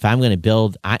if I'm going to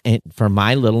build for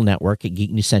my little network at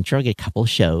Geek News Central, I get a couple of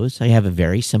shows. I have a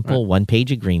very simple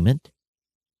one-page agreement.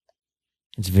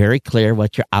 It's very clear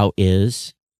what your out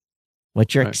is,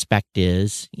 what your expect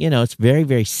is. It's very,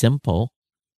 very simple.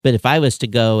 But if I was to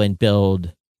go and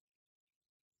build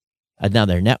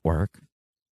another network,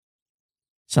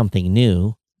 something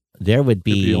new, there would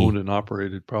be owned and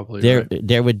operated probably.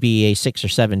 There would be a 6 or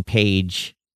 7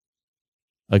 page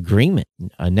agreement,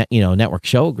 network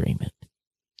show agreement.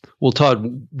 Well,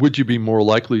 Todd, would you be more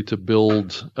likely to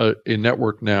build a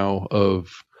network now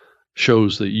of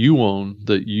shows that you own,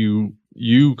 that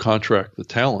you contract the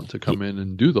talent to come in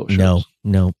and do those shows?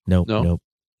 No.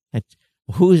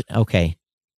 Who's okay?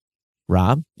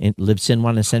 Rob and Libsyn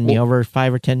want to send me over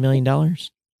 $5 or $10 million?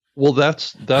 Well,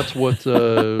 that's what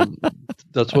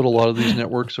that's what a lot of these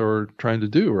networks are trying to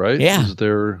do, right? Yeah, is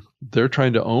they're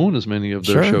trying to own as many of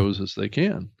their shows as they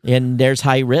can. And there's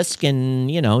high risk, and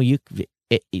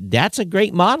that's a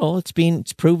great model.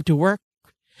 It's proved to work,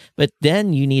 but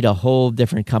then you need a whole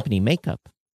different company makeup.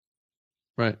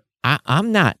 Right.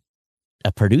 I'm not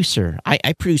a producer.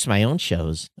 I produce my own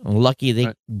shows. I'm lucky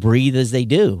they breathe as they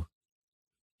do,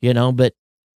 but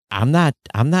I'm not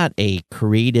a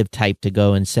creative type to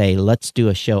go and say, let's do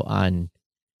a show on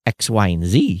X, Y, and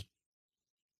Z.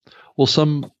 Well,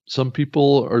 some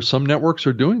people or some networks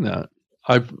are doing that.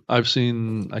 I've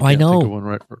seen. I can't think of one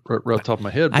right off the top of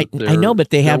my head. But I know, but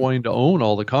they're wanting to own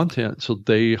all the content, so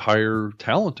they hire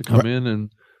talent to come in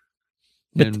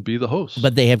and be the host.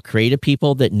 But they have creative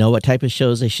people that know what type of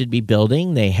shows they should be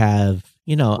building. They have,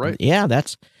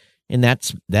 that's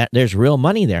there's real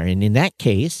money there. And in that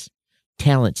case,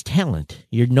 talent's talent.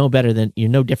 You're no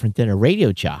different than a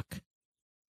radio jock.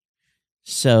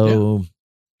 So,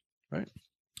 right.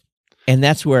 And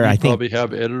that's where I think you probably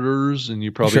have editors, and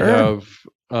you probably have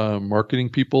marketing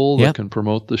people that can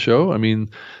promote the show. I mean,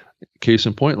 case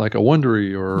in point, like a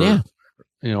Wondery or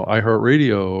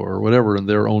iHeartRadio or whatever, and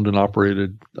they're owned and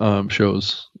operated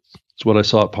shows. It's what I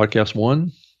saw at Podcast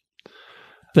One.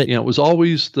 But it was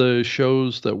always the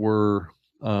shows that were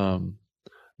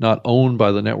not owned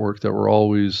by the network that were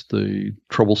always the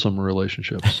troublesome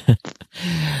relationships.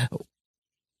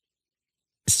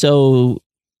 So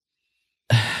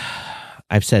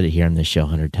I've said it here on this show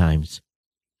 100 times.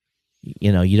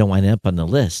 You don't want to end up on the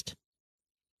list.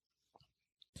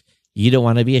 You don't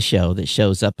want to be a show that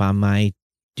shows up on my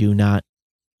do not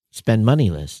spend money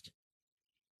list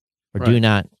or do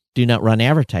not run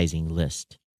advertising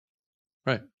list.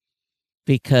 Right.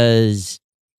 Because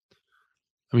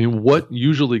I mean, what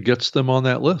usually gets them on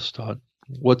that list, Todd?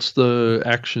 What's the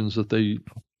actions that they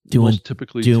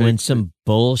typically doing take? Some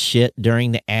bullshit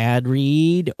during the ad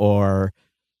read, or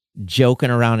joking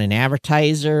around an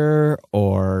advertiser,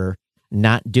 or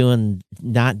not doing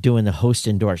the host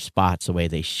endorsed spots the way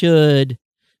they should,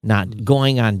 not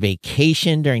going on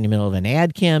vacation during the middle of an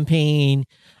ad campaign.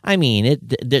 I mean,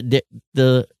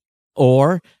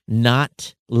 or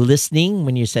not listening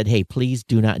when you said, hey, please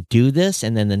do not do this.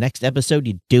 And then the next episode,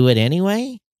 you do it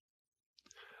anyway.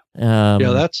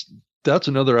 That's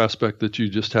another aspect that you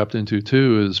just tapped into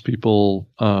too, is people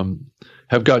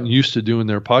have gotten used to doing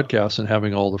their podcasts and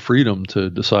having all the freedom to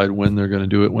decide when they're going to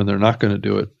do it, when they're not going to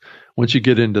do it. Once you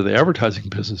get into the advertising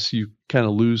business, you kind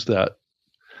of lose that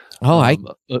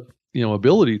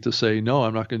ability to say, no,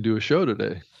 I'm not going to do a show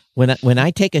today. When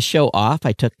I take a show off,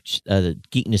 I took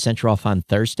Geek News Central off on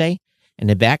Thursday, in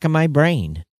the back of my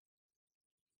brain,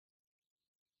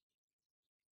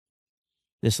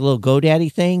 this little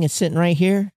GoDaddy thing is sitting right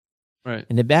here. Right.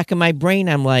 In the back of my brain,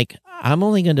 I'm like, I'm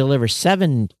only going to deliver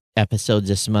 7 episodes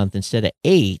this month instead of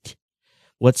 8.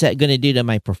 What's that going to do to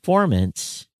my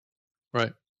performance?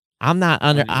 Right. I'm not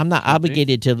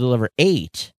obligated to deliver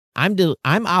 8. I'm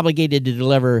obligated to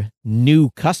deliver new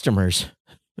customers.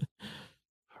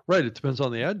 Right. It depends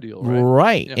on the ad deal. Right.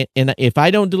 Right. Yeah. And if I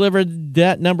don't deliver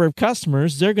that number of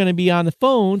customers, they're going to be on the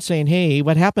phone saying, hey,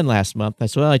 what happened last month? I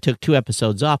said, well, I took 2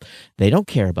 episodes off. They don't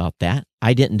care about that.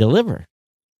 I didn't deliver.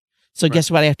 So guess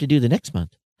what I have to do the next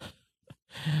month?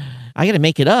 I got to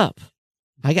make it up.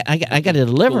 I got to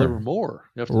deliver more.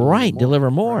 You have to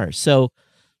deliver more. Right. So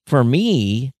for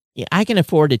me, I can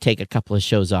afford to take a couple of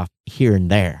shows off here and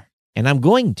there, and I'm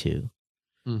going to.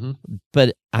 Mm-hmm.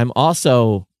 But I'm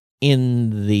also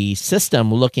in the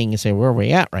system looking and saying, where are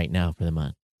we at right now for the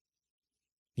month?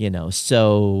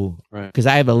 So because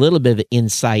I have a little bit of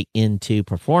insight into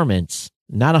performance,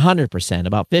 not 100%,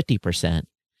 about 50%.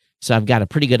 So I've got a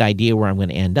pretty good idea where I'm going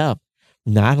to end up.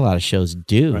 Not a lot of shows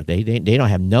do. Right. They don't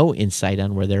have no insight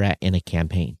on where they're at in a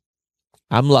campaign.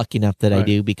 I'm lucky enough that I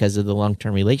do because of the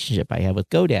long-term relationship I have with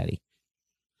GoDaddy.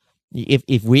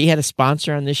 If we had a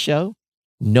sponsor on this show,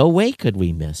 No way could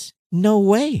we miss. No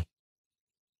way.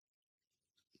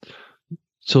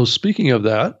 So speaking of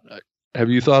that, have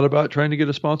you thought about trying to get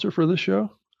a sponsor for this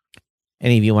show?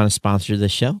 Any of you want to sponsor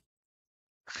this show?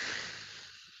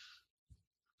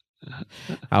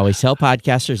 I always tell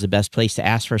podcasters the best place to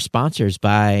ask for sponsors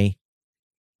by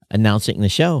announcing the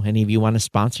show. Any of you want to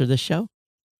sponsor the show?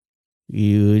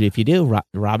 If you do,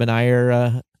 Rob and I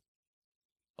are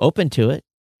open to it.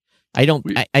 I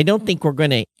don't think we're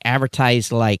going to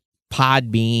advertise like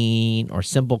Podbean or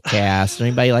Simplecast or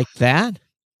anybody like that.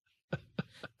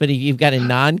 But if you've got a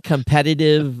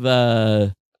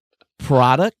non-competitive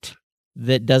product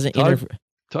that doesn't interfere.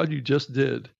 Todd, you just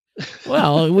did.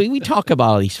 Well, we talk about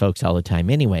all these folks all the time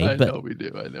anyway. I know we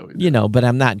do. But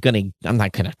I'm not gonna.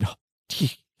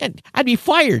 I'd be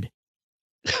fired.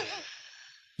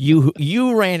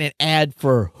 You ran an ad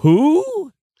for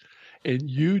who? And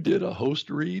you did a host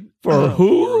read for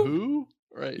who? For who?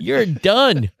 Right. You're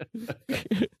done.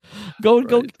 Go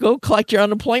collect your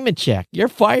unemployment check. You're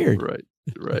fired.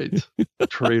 Right.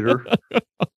 Traitor.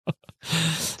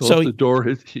 So the door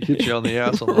hit you on the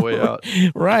ass on the way out.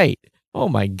 Right. Oh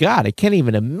my God. I can't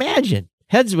even imagine.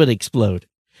 Heads would explode.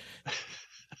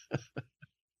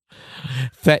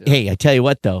 Hey, I tell you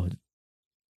what though.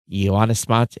 You want to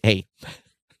sponsor? Hey.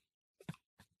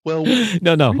 Well,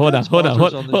 no. Hold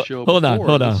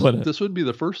on. This would be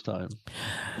the first time.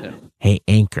 Yeah. Hey,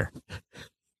 Anchor.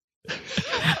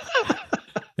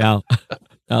 Now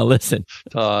listen,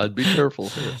 Todd, be careful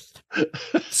here.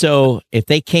 So if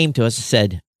they came to us and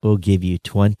said, "We'll give you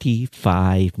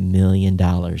 $25 million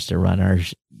to run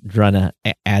a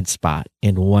ad spot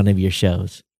in one of your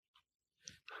shows,"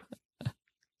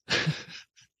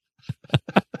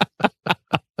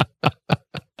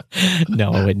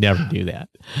 no, I would never do that.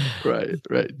 Right.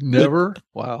 Never.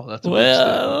 Wow, that's a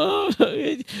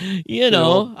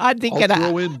I'd think I'll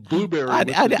throw in Blueberry. I'd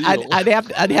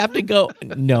have to go.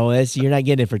 No, you're not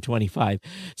getting it for 25.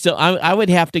 So I would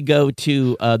have to go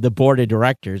to the board of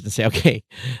directors and say, okay,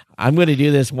 I'm going to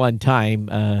do this one time.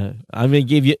 I'm going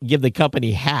to give the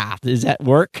company half. Does that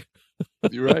work?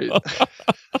 You're right.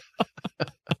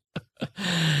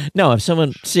 No, if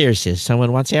someone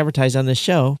wants to advertise on this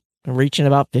show, I'm reaching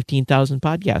about 15,000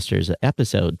 podcasters an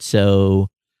episode. So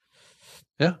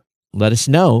yeah, let us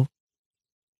know.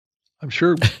 I'm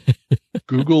sure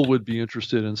Google would be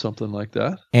interested in something like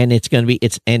that. And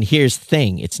and here's the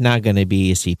thing. It's not going to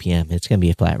be a CPM. It's going to be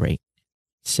a flat rate.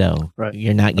 So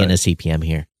you're not getting a CPM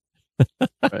here.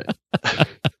 Right.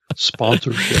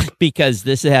 Sponsorship. Because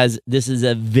this is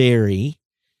a very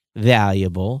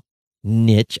valuable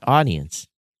niche audience.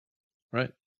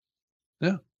 Right.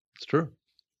 Yeah, it's true.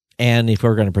 And if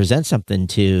we're going to present something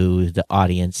to the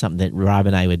audience, something that Rob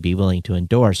and I would be willing to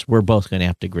endorse, we're both going to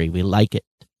have to agree we like it.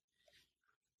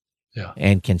 Yeah.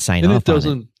 And can sign off on it. And it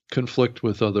doesn't conflict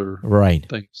with other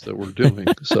things that we're doing.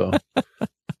 So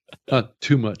not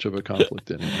too much of a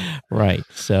conflict anyway. Right.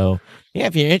 So yeah,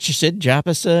 if you're interested, drop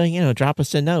us a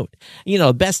note.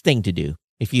 The best thing to do,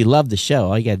 if you love the show,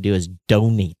 all you got to do is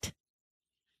donate.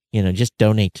 Just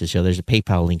donate to the show. There's a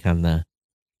PayPal link on the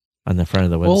front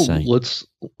of the website. Well,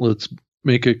 let's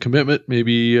make a commitment.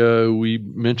 Maybe we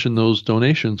mention those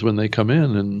donations when they come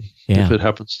in, and if it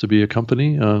happens to be a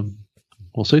company,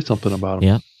 we'll say something about them.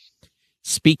 Yeah.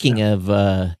 Speaking of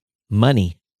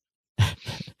money,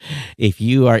 if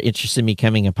you are interested in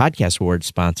becoming a Podcast Awards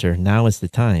sponsor, now is the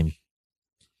time.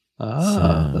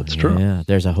 That's true. Yeah,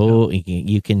 there's a whole,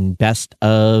 you can best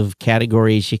of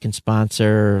categories you can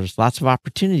sponsor. There's lots of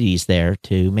opportunities there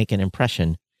to make an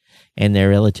impression, and they're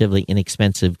relatively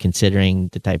inexpensive considering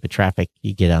the type of traffic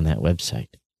you get on that website.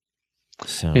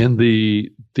 So, and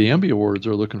the Ambie Awards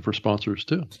are looking for sponsors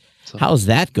too. So. How's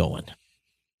that going?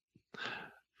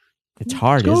 It's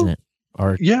hard, isn't it?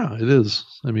 Yeah, it is.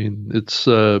 I mean, it's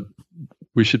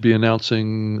we should be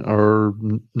announcing our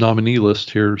nominee list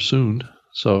here soon.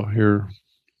 So here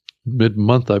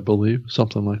mid-month, I believe,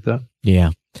 something like that. Yeah.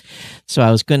 So I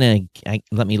was going to,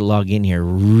 let me log in here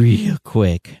real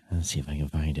quick. Let's see if I can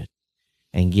find it.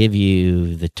 And give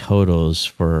you the totals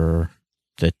for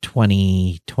the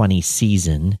 2020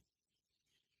 season.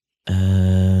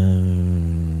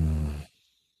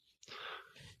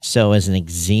 So as an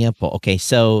example, okay,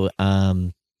 so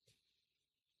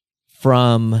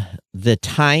from the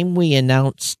time we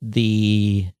announced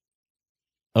the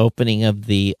opening of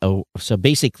so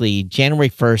basically January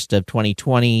 1st of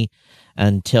 2020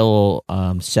 until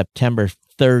September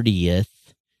 30th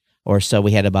or so,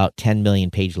 we had about 10 million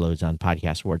page loads on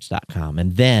podcastawards.com.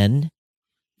 And then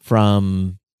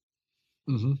from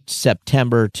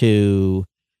September to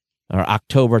or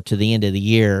October to the end of the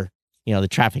year, the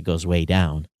traffic goes way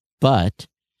down. But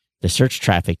the search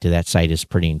traffic to that site is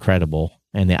pretty incredible.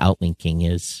 And the outlinking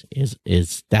is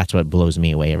that's what blows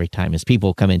me away every time is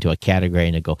people come into a category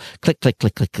and they go click, click,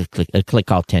 click, click, click, click,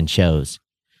 click all 10 shows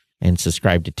and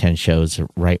subscribe to 10 shows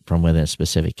right from within a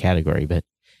specific category. But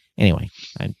anyway,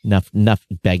 enough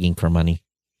begging for money.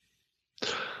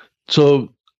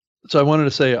 So I wanted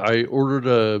to say I ordered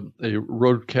a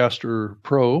Rodecaster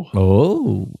Pro.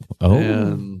 Oh.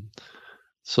 And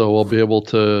so I'll be able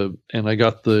to, and I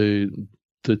got the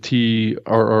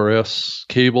TRRS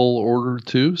cable ordered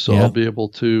too. So I'll be able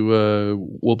to,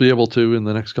 we'll be able to in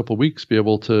the next couple of weeks be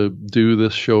able to do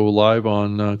this show live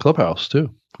on Clubhouse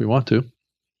too, if we want to.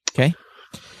 Okay.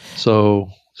 So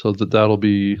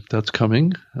that's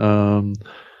coming.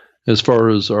 As far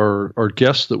as our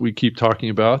guests that we keep talking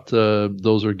about,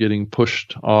 those are getting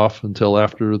pushed off until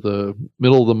after the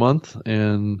middle of the month.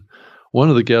 And one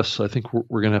of the guests, I think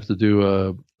we're going to have to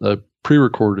do a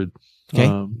pre-recorded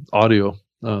audio,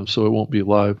 so it won't be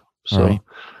live. So,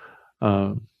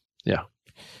 yeah.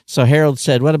 So Harold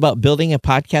said, what about building a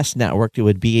podcast network? It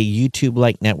would be a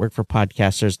YouTube-like network for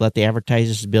podcasters. Let the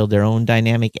advertisers build their own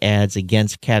dynamic ads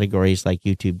against categories like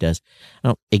YouTube does.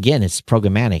 Now, again, it's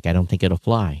programmatic. I don't think it'll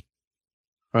fly.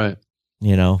 Right.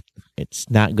 It's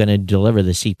not going to deliver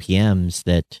the CPMs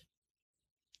that.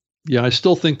 Yeah, I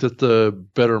still think that the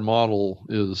better model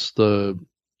is the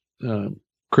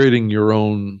creating your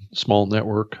own small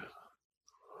network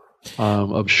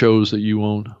of shows that you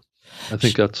own. I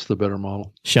think that's the better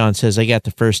model. Sean says, I got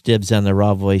the first dibs on the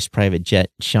Raw Voice private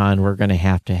jet. Sean, we're going to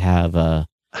have a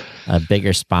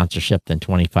bigger sponsorship than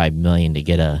 $25 million to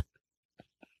get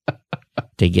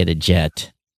a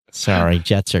jet. Sorry,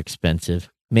 jets are expensive.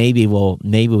 Maybe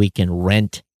we can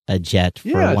rent a jet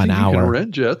for 1 hour. You can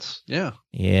rent jets. Yeah.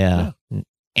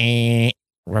 And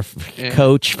we're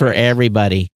coach for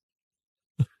everybody.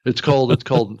 It's called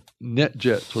NetJet.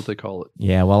 That's what they call it.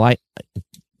 Yeah. Well,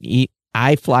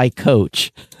 I fly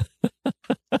coach.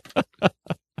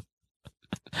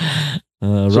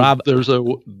 Rob, there's a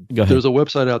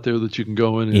website out there that you can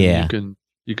go in and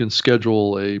you can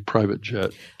schedule a private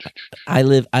jet. I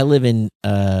live in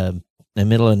the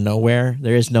middle of nowhere.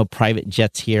 There is no private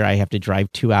jets here. I have to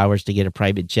drive 2 hours to get a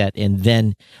private jet, and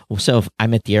then so if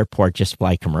I'm at the airport, just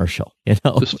fly commercial.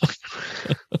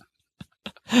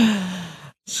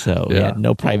 So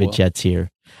no private jets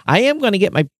here. I am going to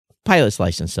get my pilot's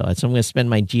license, though. So I'm going to spend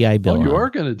my GI Bill. Oh, you are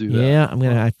going to do that? Yeah, I'm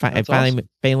going to. I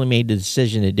finally made the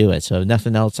decision to do it. So if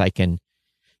nothing else, I can.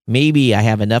 Maybe I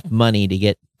have enough money to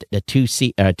get the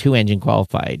two engine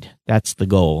qualified. That's the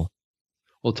goal.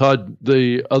 Well, Todd,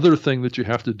 the other thing that you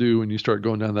have to do when you start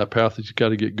going down that path is you got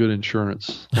to get good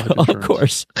insurance. Of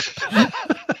course.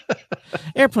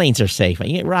 Airplanes are safe.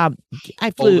 Rob,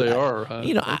 I flew. Oh, they are. Huh?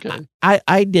 Okay.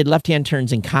 I did left-hand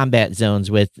turns in combat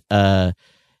zones with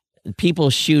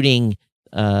people shooting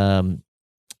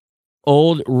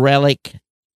old relic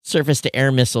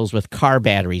surface-to-air missiles with car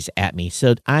batteries at me.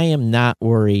 So I am not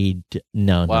worried.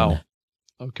 No.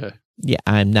 Okay. Yeah,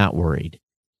 I'm not worried.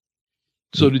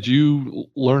 So did you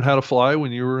learn how to fly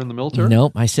when you were in the military?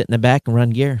 Nope. I sit in the back and run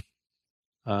gear.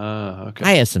 Okay.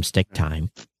 I have some stick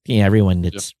time. Everyone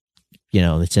that's,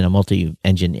 that's in a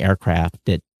multi-engine aircraft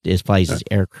that flies as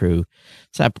air crew.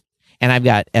 And I've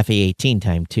got FA-18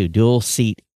 time too. Dual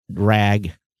seat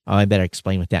RAG. Oh, I better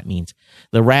explain what that means.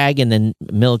 The RAG in the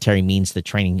military means the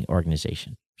training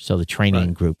organization. So the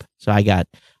training group. So I've got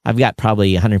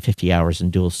probably 150 hours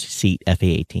in dual seat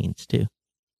FA-18s too.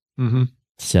 Mm-hmm.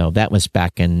 So that was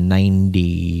back in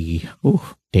 90,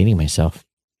 dating myself,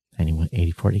 91,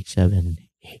 84, 87.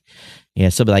 Yeah,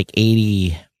 so like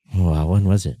 80, when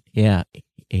was it? Yeah,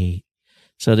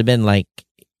 so it'd have been like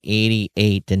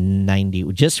 88 and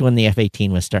 90, just when the F-18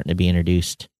 was starting to be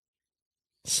introduced.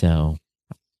 So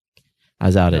I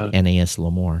was out at NAS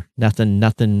Lemoore.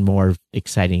 Nothing more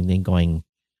exciting than going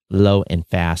low and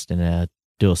fast in a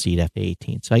dual seat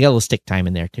F-18. So I got a little stick time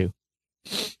in there too.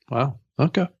 Wow.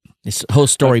 Okay. This whole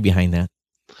story behind that.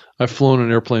 I've flown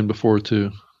an airplane before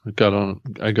too. I got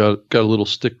a little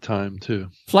stick time too.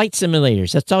 Flight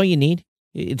simulators. That's all you need.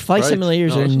 Flight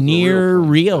simulators are near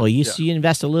real. You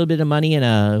invest a little bit of money in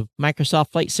a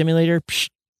Microsoft Flight Simulator.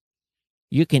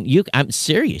 I'm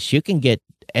serious. You can get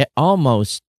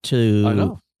almost to. I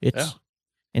know.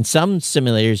 In some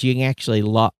simulators, you can actually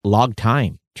log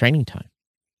time, training time.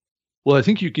 Well, I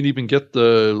think you can even get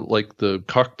the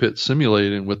cockpit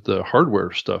simulating with the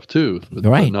hardware stuff too.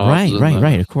 Right.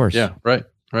 Of course. Yeah. Right.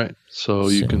 So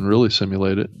you can really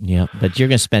simulate it. Yeah, but you're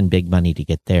going to spend big money to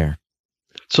get there.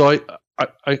 So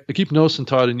I keep noticing,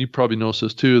 Todd, and you probably notice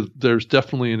this too. There's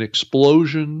definitely an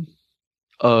explosion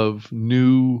of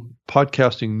new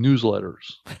podcasting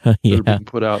newsletters that are being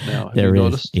put out now. Have you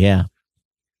noticed? Yeah.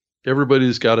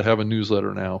 Everybody's got to have a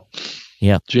newsletter now.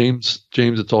 Yeah. James,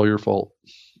 it's all your fault.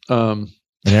 And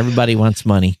everybody wants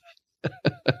money.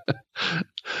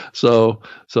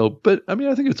 But I mean,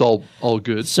 I think it's all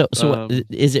good. So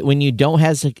is it when you don't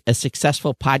have a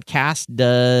successful podcast,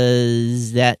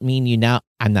 does that mean you now,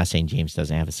 I'm not saying James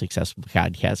doesn't have a successful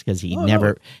podcast because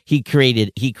he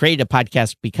created a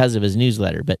podcast because of his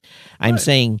newsletter, but I'm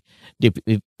saying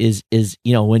is,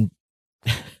 when,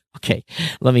 okay,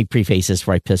 let me preface this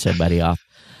before I piss everybody off.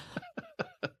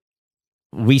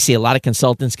 We see a lot of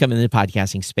consultants come into the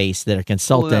podcasting space that are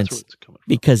consultants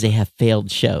because they have failed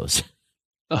shows.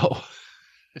 Oh,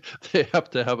 they have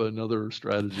to have another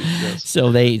strategy. Yes.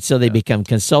 So they become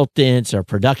consultants or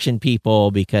production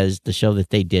people because the show that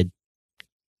they did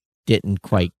didn't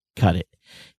quite cut it.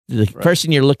 The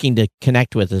person you're looking to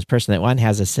connect with is a person that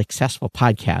has a successful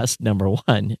podcast, number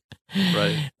one.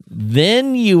 Right.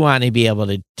 Then you want to be able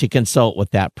to consult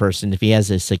with that person if he has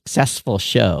a successful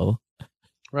show.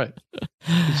 Right.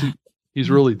 He's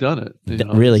really done it.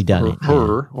 Really done it.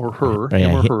 Her. Him or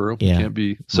her. We can't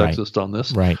be sexist on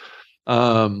this. Right.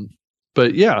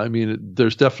 But yeah, I mean,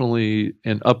 there's definitely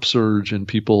an upsurge in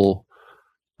people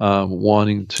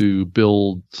wanting to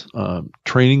build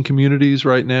training communities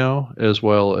right now, as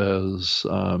well as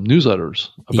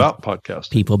newsletters about podcasting.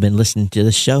 People have been listening to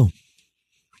the show.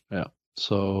 Yeah.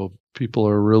 So people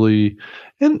are really,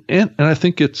 and I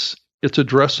think it's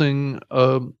addressing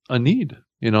a need.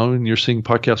 And you're seeing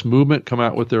Podcast Movement come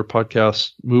out with their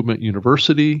Podcast Movement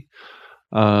University.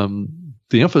 The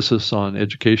emphasis on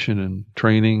education and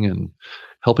training and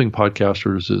helping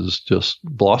podcasters is just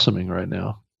blossoming right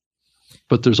now.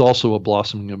 But there's also a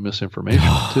blossoming of misinformation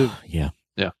too. Yeah.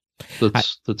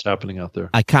 That's happening out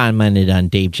there. I commented on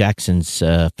Dave Jackson's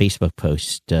Facebook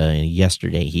post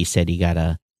yesterday. He said he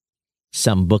got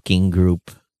some booking group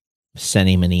sent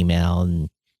him an email, and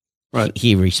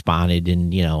he responded,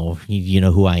 and you know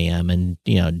who I am, and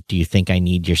do you think I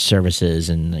need your services?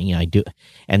 And I do.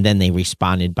 And then they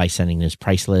responded by sending this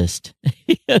price list.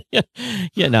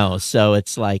 So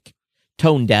it's like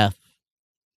tone deaf.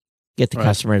 Get the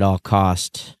customer at all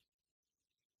cost.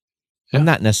 Yeah. I'm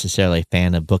not necessarily a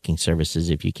fan of booking services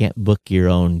if you can't book your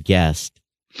own guest.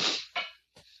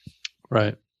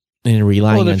 Right. And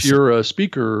relying on. If you're a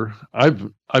speaker,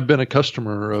 I've been a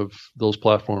customer of those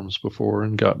platforms before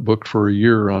and got booked for a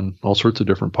year on all sorts of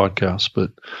different podcasts.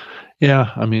 But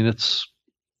yeah, I mean, it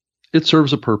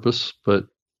serves a purpose, but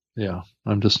yeah,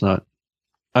 I'm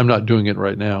not doing it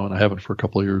right now, and I haven't for a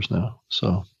couple of years now.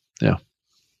 So yeah.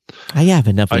 I have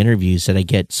enough interviews that I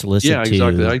get solicited. Yeah,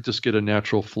 exactly. I just get a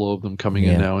natural flow of them coming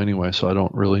in now anyway, so I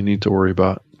don't really need to worry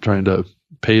about trying to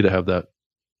pay to have that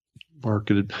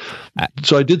marketed.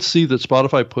 So I did see that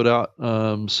Spotify put out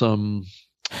some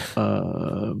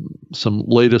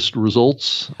latest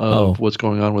results of what's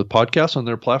going on with podcasts on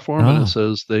their platform, and it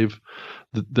says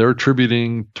they're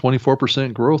attributing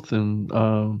 24% growth in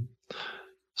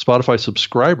Spotify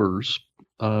subscribers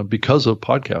because of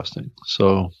podcasting.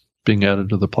 So being added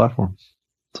to the platform.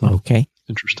 So,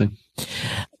 interesting.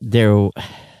 There,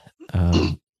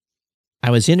 I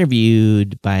was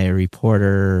interviewed by a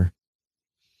reporter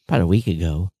about a week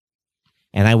ago,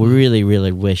 and I really,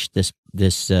 really wish this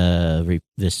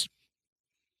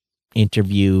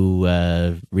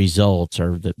interview results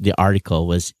or the article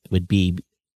would be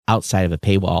outside of a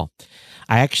paywall.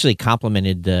 I actually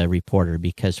complimented the reporter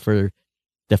because for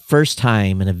the first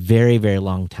time in a very, very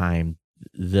long time,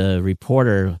 the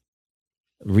reporter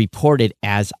reported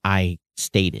as I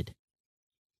stated.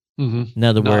 Mm-hmm. In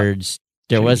other words,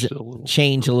 there wasn't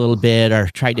change a little bit or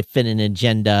tried to fit an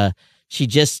agenda. She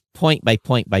just point by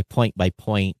point by point by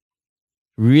point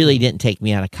really didn't take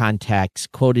me out of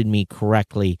context, quoted me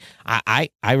correctly. I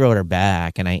wrote her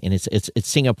back, and it's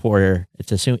Singapore.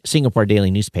 It's a Singapore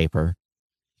daily newspaper.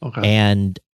 Okay.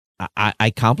 And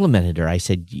I complimented her. I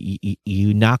said,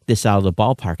 you knocked this out of the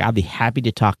ballpark. I'll be happy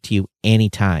to talk to you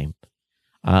anytime.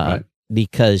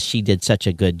 Because she did such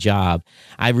a good job.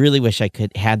 I really wish I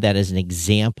could had that as an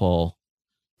example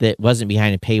that wasn't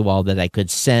behind a paywall that I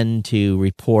could send to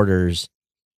reporters.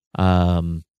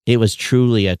 It was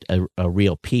truly a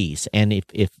real piece. And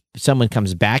if someone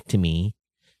comes back to me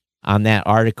on that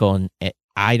article, and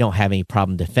I don't have any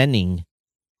problem defending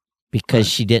because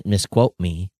she didn't misquote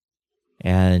me,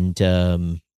 and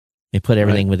it put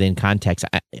everything within context.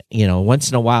 Once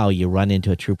in a while you run into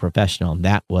a true professional,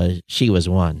 and she was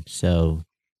one. So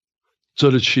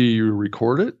did she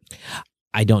record it?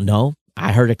 I don't know.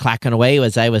 I heard her clacking away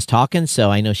as I was talking,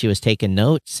 so I know she was taking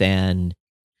notes, and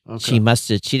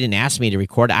Okay. She didn't ask me to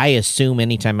record. I assume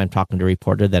anytime I'm talking to a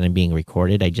reporter that I'm being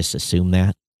recorded. I just assume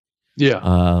that. Yeah.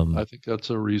 I think that's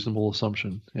a reasonable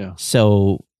assumption. Yeah.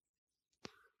 So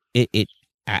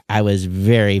I was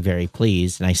very, very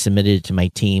pleased, and I submitted it to my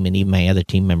team, and even my other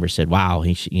team members said, wow,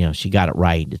 she got it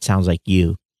right. It sounds like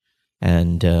you.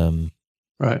 And,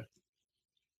 right.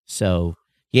 So,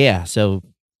 no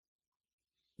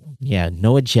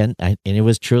agenda. And it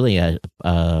was truly an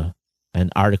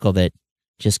article that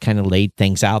just kind of laid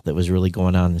things out that was really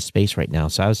going on in the space right now.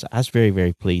 So I was very,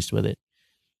 very pleased with it.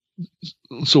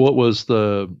 So what was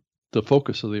the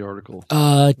focus of the article?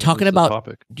 Talking about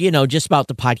topic? Just about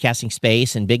the podcasting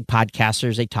space and big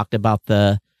podcasters. They talked about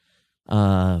the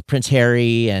Prince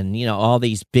Harry and all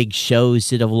these big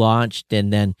shows that have launched,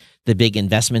 and then the big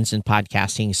investments in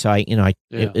podcasting. So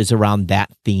it was around that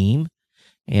theme.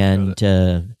 And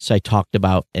so I talked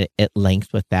about it at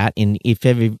length with that. And if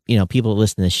ever, people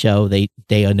listen to the show, they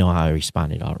know how I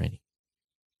responded already.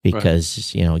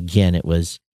 Because, again, it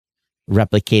was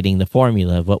replicating the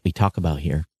formula of what we talk about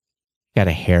here. Got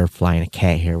a hair flying, a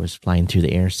cat hair was flying through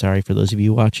the air. Sorry for those of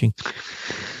you watching.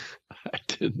 I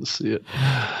didn't see it.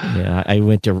 Yeah, I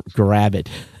went to grab it.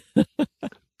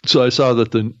 So I saw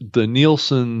that the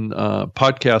Nielsen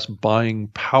podcast buying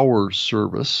power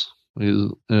service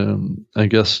is, I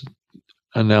guess,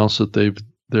 announced that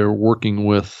they're working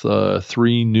with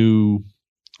 3 new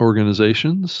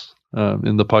organizations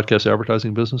in the podcast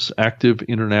advertising business: Active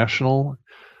International,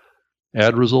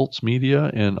 Ad Results Media,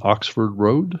 and Oxford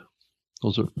Road.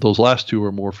 Those last 2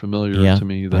 are more familiar to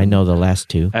me. I know the last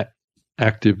 2.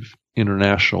 Active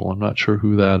International. I'm not sure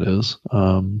who that is,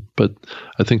 but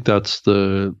I think that's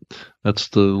the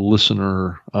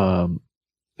listener,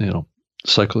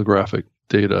 cyclographic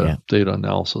data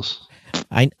analysis.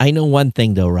 I know one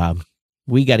thing though, Rob.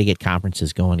 We got to get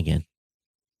conferences going again.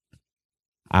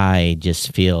 I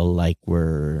just feel like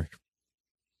we're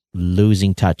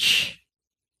losing touch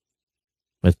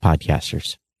with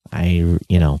podcasters.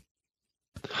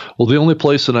 Well, the only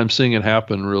place that I'm seeing it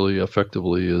happen really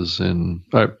effectively is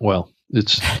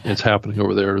it's happening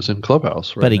over there is in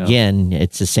Clubhouse right now. But again,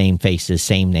 it's the same faces,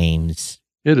 same names.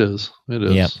 It is.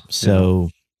 Yep.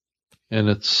 So, and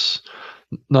it's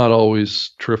not always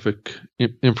terrific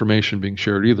information being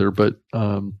shared either. But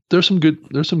there's some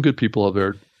good people out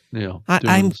there.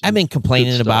 I've been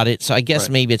complaining about it, so I guess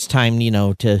maybe it's time,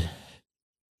 to.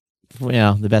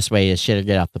 The best way is shit or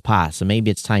get off the pot. So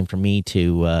maybe it's time for me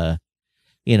to.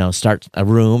 Start a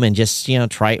room and just,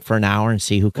 try it for an hour and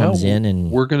see who comes in.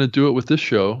 And we're going to do it with this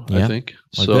show, I think.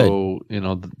 Well, so,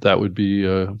 good. That would be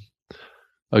a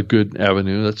good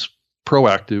avenue. That's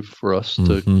proactive for us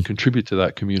to contribute to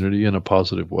that community in a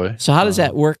positive way. So how does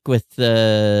that work with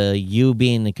you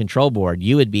being the control board?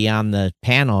 You would be on the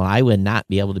panel. I would not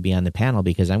be able to be on the panel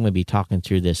because I'm going to be talking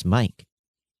through this mic.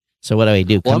 So what do I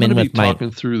do? Well, I'm going to be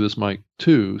talking through this mic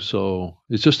too. So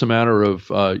it's just a matter of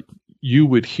you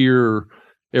would hear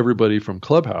everybody from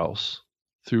Clubhouse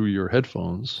through your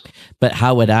headphones. But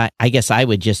how would I guess I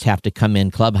would just have to come in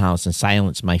Clubhouse and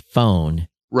silence my phone.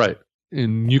 Right.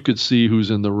 And you could see who's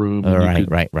in the room.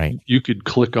 Right. You could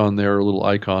click on their little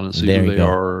icon and see who they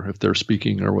are, if they're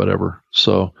speaking or whatever.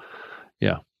 So,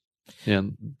 yeah.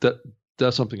 And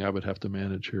that's something I would have to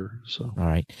manage here. So, all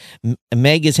right.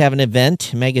 Meg is having an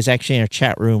event. Meg is actually in our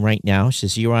chat room right now. She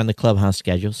says you were on the Clubhouse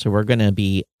schedule. So we're going to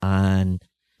be on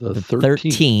the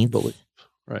 13th.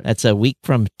 Right. That's a week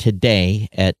from today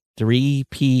at 3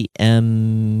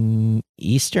 p.m.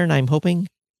 Eastern, I'm hoping.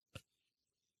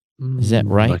 Is that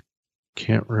right? I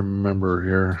can't remember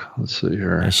here. Let's see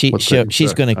here.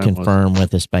 She's going to confirm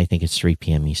with us, but I think it's 3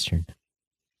 p.m. Eastern.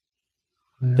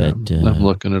 Yeah, but I'm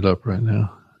looking it up right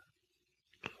now.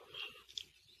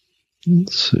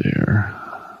 Let's see here.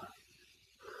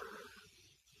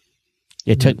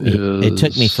 It took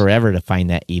me forever to find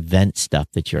that event stuff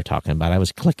that you're talking about. I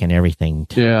was clicking everything.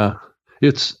 Yeah,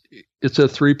 it's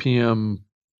at 3 p.m.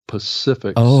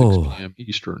 Pacific, 6 p.m.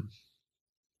 Eastern.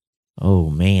 Oh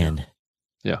man.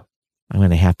 Yeah. I'm going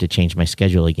to have to change my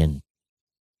schedule again.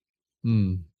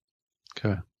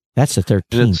 Okay. That's the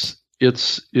 13th.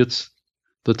 It's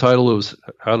the title is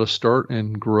How to Start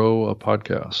and Grow a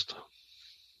Podcast.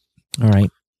 All right.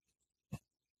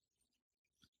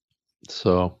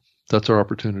 So that's our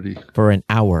opportunity. For an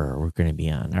hour, we're going to be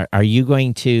on. Are you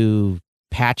going to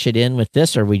patch it in with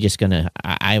this, or are we just going to,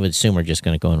 I would assume we're just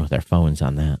going to go in with our phones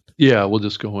on that. Yeah, we'll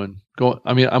just go in.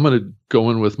 I mean, I'm going to go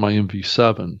in with my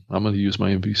MV7. I'm going to use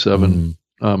my MV7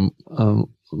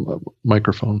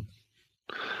 microphone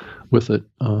with it.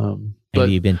 Have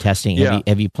you been testing? Yeah.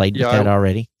 Have you played with that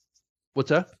already? What's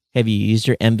that? Have you used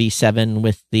your MV7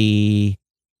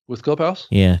 with Clubhouse?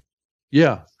 Yeah.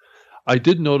 Yeah. I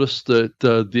did notice that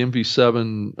the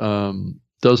MV7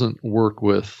 doesn't work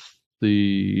with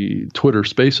the Twitter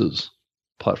Spaces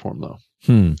platform though.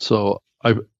 So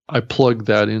I plugged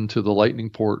that into the Lightning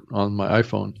port on my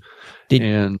iPhone,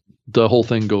 and the whole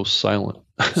thing goes silent.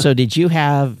 So did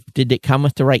it come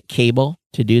with the right cable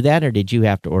to do that, or did you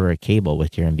have to order a cable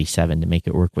with your MV7 to make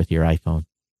it work with your iPhone?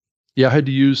 Yeah, I had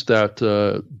to use that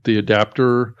the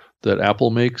adapter that Apple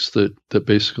makes that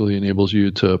basically enables you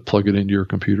to plug it into your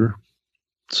computer.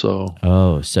 So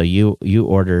so you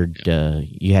ordered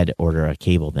you had to order a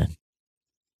cable then.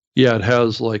 Yeah, it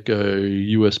has like a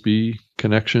USB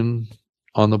connection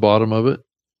on the bottom of it,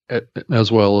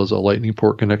 as well as a Lightning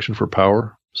port connection for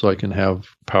power. So I can have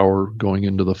power going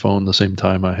into the phone the same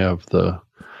time I have the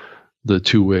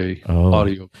two-way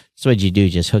audio. So what'd you do?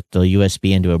 Just hook the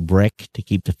USB into a brick to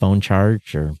keep the phone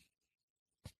charged, or?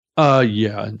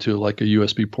 Yeah, into like a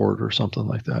USB port or something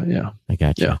like that. Yeah, I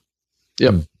got you. Yeah,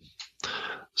 yep.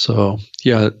 So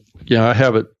yeah, I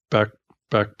have it back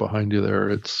behind you there.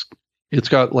 It's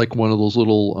got like one of those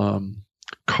little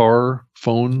car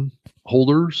phone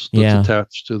holders that's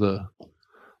attached to the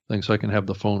thing, so I can have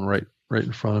the phone right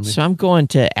in front of me. So I'm going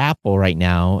to Apple right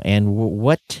now, and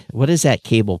what is that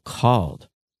cable called?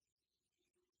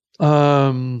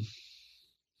 Well,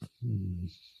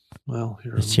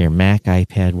 it's here: Mac,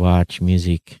 iPad, watch,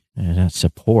 music,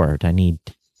 support. I need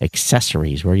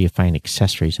accessories. Where do you find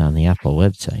accessories on the Apple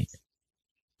website?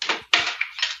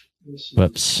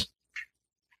 Whoops.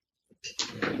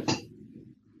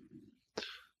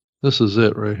 This is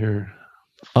it right here.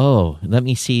 Oh, let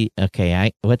me see.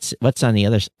 Okay, what's on the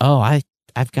others? Oh,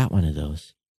 I've got one of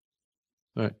those.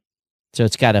 All right. So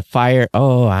it's got a fire.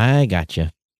 Oh, I got you.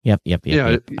 Yep.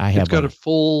 Yeah, I have. It's got a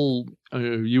full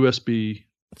USB.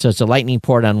 So it's a Lightning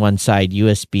port on one side,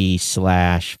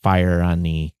 USB/fire on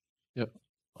the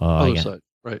other side.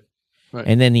 Right.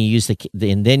 And then you use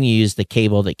the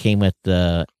cable that came with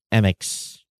the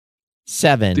MX7.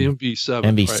 The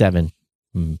MV7.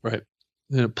 MV7. Right.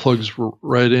 And it plugs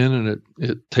right in, and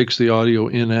it takes the audio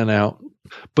in and out.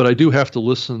 But I do have to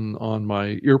listen on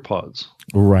my earpods.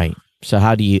 Right. So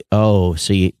how do you?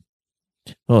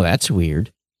 That's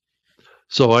weird.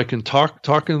 So I can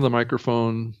talk into the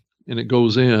microphone, and it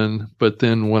goes in. But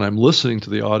then when I'm listening to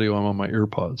the audio, I'm on my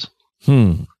earpods.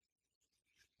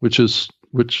 Which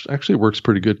actually works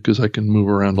pretty good because I can move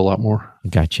around a lot more.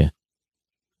 Gotcha.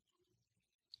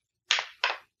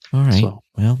 All right. So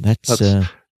well, that's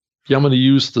yeah, I'm going to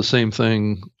use the same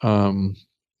thing, the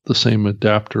same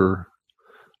adapter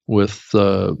with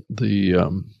the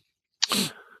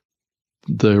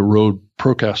Rode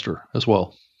Procaster as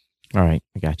well. All right,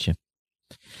 I got you.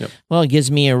 Yep. Well, it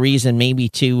gives me a reason maybe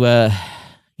to, buy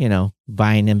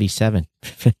an MV7.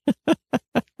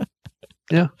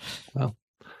 Yeah.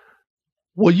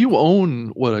 Well, you own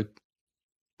what a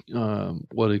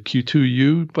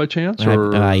Q2U by chance,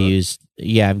 or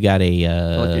I've got a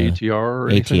like ATR or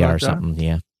ATR like something.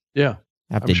 That? Yeah.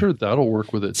 I'm sure that'll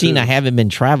work with it. See, I haven't been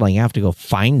traveling. I have to go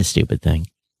find the stupid thing.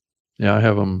 Yeah, I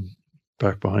have them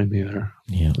back behind me there.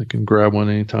 Yeah, I can grab one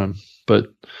anytime.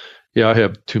 But yeah, I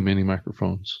have too many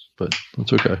microphones, but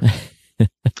that's okay.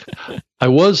 I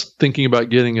was thinking about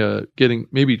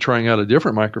maybe trying out a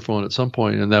different microphone at some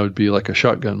point, and that would be like a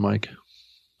shotgun mic.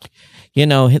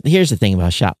 Here's the thing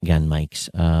about shotgun mics.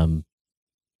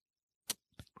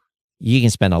 You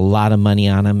can spend a lot of money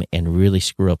on them and really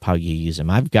screw up how you use them.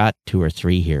 I've got 2 or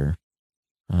 3 here.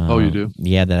 Oh, you do?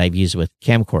 Yeah, that I've used with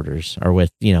camcorders or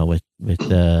with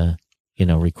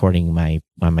recording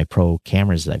on my pro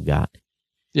cameras that I've got.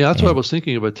 Yeah, that's what I was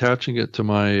thinking of, attaching it to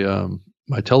my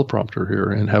my teleprompter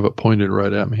here and have it pointed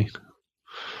right at me.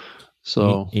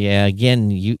 So yeah, again,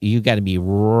 you got to be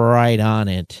right on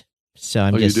it. So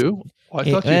I'm just. You do? Well, I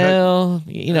thought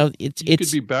you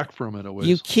could be back from it a ways.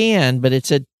 You can, but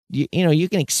it's you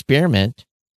can experiment.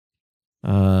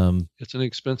 It's an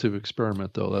expensive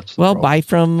experiment, though. That's the problem. Buy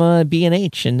from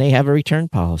B&H, and they have a return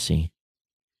policy.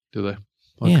 Do they?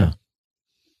 Okay. Yeah.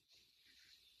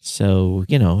 So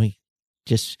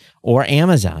or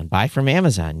Amazon. Buy from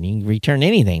Amazon. You can return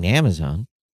anything to Amazon.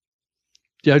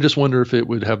 Yeah, I just wonder if it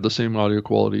would have the same audio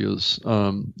quality as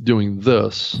doing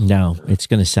this. No, it's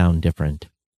going to sound different.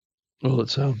 Will it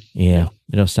sound? Yeah,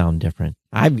 it'll sound different.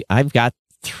 I've got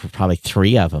probably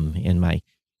 3 of them in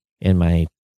my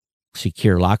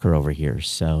secure locker over here.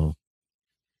 So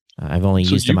I've only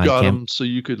used them on them so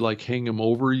you could like hang them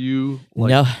over you.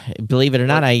 No, believe it or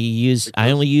not, I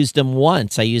only used them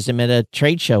once. I used them at a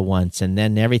trade show once, and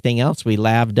then everything else we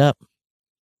laved up.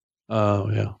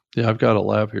 Oh yeah, I've got a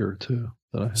lav here too.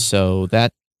 So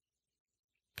that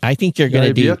I think you're going to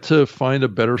I've yet to find a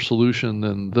better solution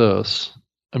than this.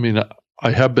 I mean,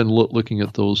 I have been looking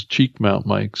at those cheek mount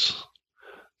mics,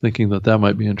 thinking that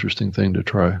might be an interesting thing to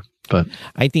try. But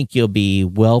I think you'll be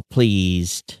well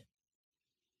pleased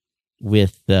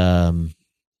with one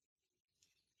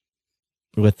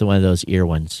of those ear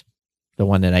ones, the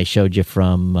one that I showed you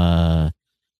from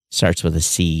starts with a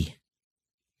C.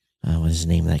 What is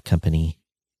the name of that company?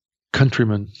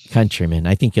 Countryman.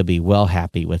 I think you'll be well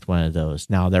happy with one of those.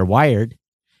 Now they're wired,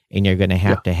 and you're going to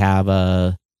have to have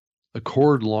a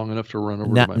cord long enough to run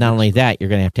over. Not only that, you're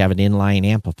going to have an inline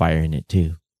amplifier in it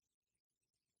too.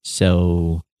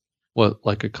 So, what,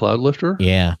 like a cloud lifter?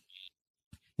 Yeah.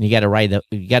 You got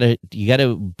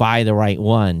to buy the right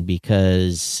one,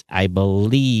 because I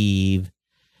believe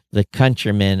the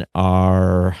Countrymen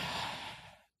are.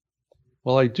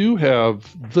 Well, I do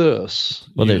have this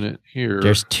unit here.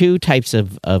 There's two types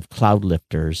of cloud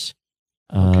lifters.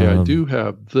 Okay, I do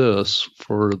have this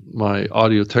for my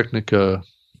Audio-Technica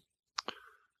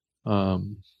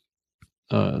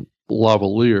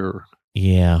lavalier.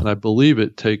 Yeah, and I believe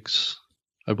it takes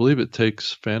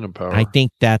phantom power. I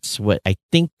think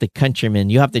the Countryman.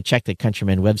 You have to check the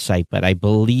Countryman website, but I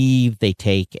believe they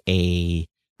take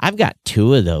I've got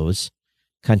two of those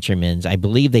Countrymans. I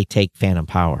believe they take phantom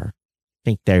power. I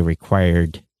think they're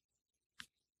required.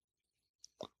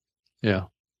 Yeah.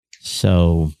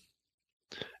 So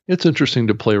it's interesting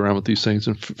to play around with these things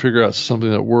and figure out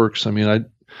something that works. I mean,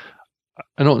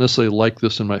 I don't necessarily like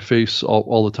this in my face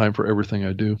all the time for everything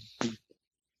I do.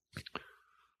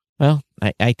 Well,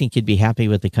 I think you'd be happy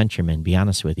with the Countryman, be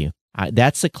honest with you.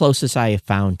 That's the closest I have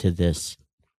found to this,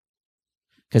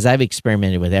 because I've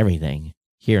experimented with everything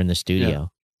here in the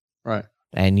studio. Yeah. Right.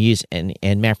 And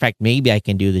matter of fact, maybe I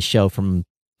can do the show from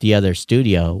the other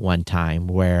studio one time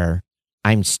where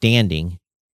I'm standing.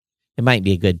 It might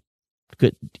be a good.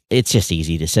 It's just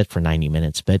easy to sit for 90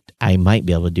 minutes, but I might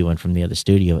be able to do one from the other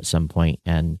studio at some point,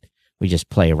 and we just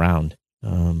play around.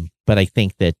 But I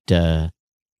think that,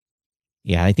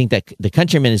 I think that the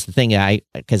Countryman is the thing. I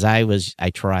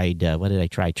tried. What did I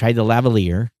try? I tried the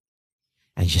lavalier.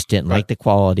 I just didn't like the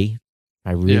quality.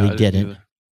 I really didn't.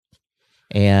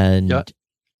 And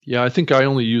I think I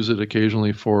only use it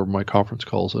occasionally for my conference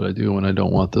calls that I do when I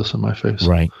don't want this in my face.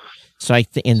 Right. So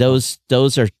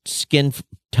those are skin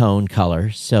tone color,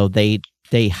 so they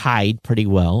hide pretty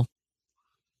well.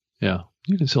 Yeah,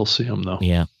 you can still see them though.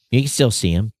 Yeah, you can still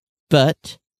see them,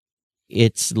 but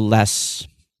it's less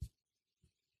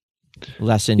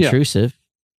intrusive.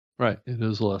 Yeah. Right, it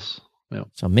is less. Yeah.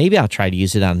 So maybe I'll try to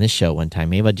use it on this show one time.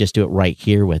 Maybe I'll just do it right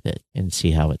here with it and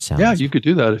see how it sounds. Yeah, you could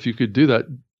do that if you could do that.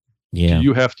 Yeah. Do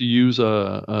you have to use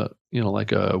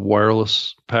like a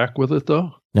wireless pack with it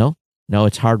though? No,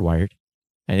 it's hardwired,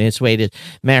 and it's weighted.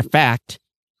 Matter of fact.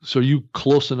 So you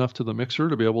close enough to the mixer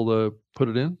to be able to put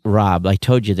it in? Rob, I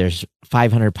told you there's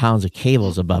 500 pounds of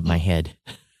cables above my head.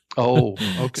 Oh,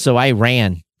 okay. So I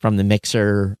ran from the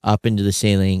mixer up into the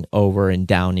ceiling, over and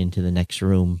down into the next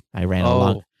room. I ran a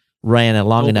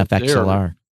long enough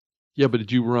XLR. Yeah, but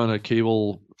did you run a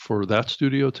cable for that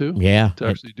studio too? Yeah. To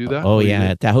actually do that? Oh,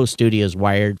 yeah. That whole studio is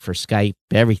wired for Skype,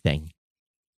 everything.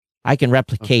 I can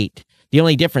replicate. Okay. The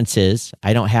only difference is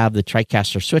I don't have the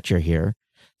TriCaster switcher here,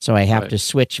 so I have to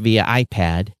switch via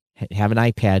iPad, have an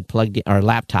iPad plugged in, or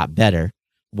laptop better,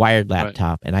 wired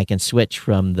laptop, and I can switch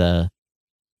from the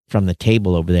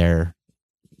table over there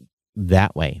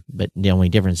that way. But the only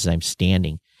difference is I'm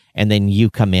standing, and then you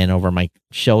come in over my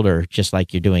shoulder just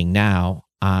like you're doing now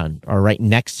or right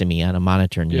next to me on a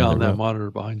monitor. On that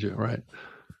monitor behind you, right?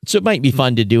 So it might be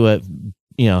fun to do it.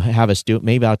 Have us do it.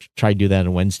 Maybe I'll try to do that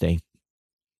on Wednesday.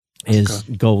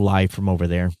 Go live from over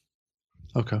there.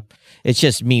 Okay. It's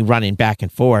just me running back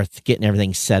and forth, getting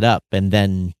everything set up, and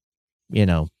then,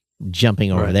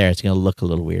 jumping over there. It's going to look a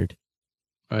little weird.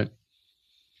 Right.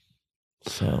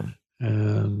 So.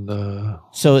 And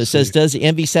so it says, does the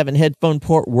MV7 headphone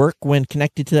port work when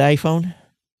connected to the iPhone?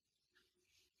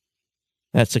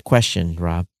 That's a question,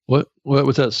 Rob. What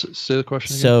was that? Say the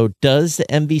question again. So does the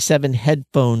MV7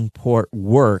 headphone port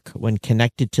work when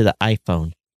connected to the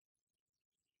iPhone?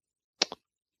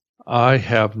 I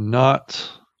have not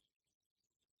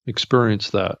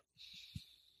experienced that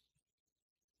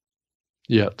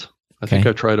yet. I think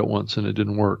I tried it once and it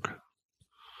didn't work.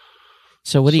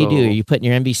 So what do you do? Are you putting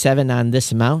your MV7 on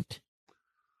this mount?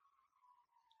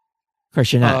 Of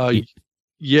course, you're not.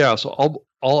 Yeah, so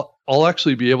I'll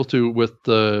actually be able to with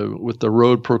the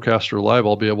Rode Procaster Live.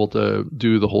 I'll be able to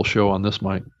do the whole show on this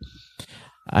mic.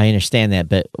 I understand that,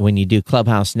 but when you do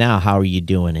Clubhouse now, how are you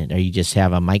doing it? Are you just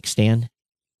have a mic stand?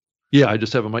 Yeah, I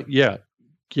just have a mic. Yeah,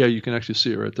 you can actually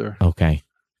see it right there. Okay,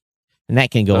 and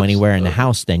that can go anywhere in the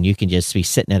house. Then you can just be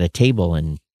sitting at a table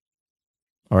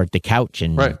or at the couch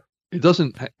and right. It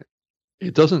doesn't.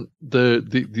 It doesn't.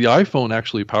 The iPhone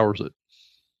actually powers it.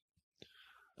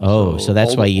 Oh, so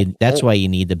that's why you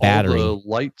need the battery. All the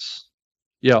lights.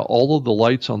 Yeah, all of the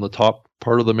lights on the top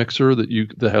part of the mixer that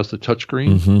has the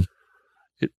touchscreen.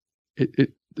 Mm-hmm.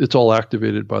 It's all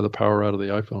activated by the power out of the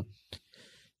iPhone.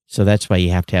 So that's why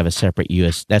you have to have a separate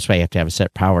That's why you have to have a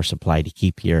separate power supply to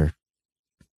keep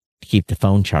the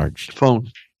phone charged.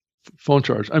 Phone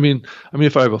charge. I mean,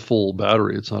 if I have a full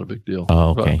battery, it's not a big deal.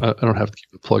 Oh, okay. I don't have to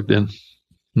keep it plugged in.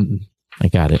 Mm-mm. I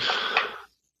got it.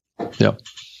 Yeah.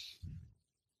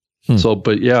 So,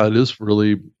 but yeah, it is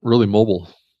really, really mobile,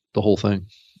 the whole thing.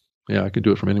 Yeah, I can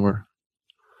do it from anywhere.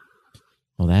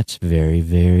 Well, that's very,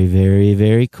 very, very,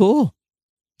 very cool.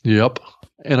 Yep.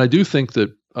 And I do think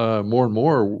that more and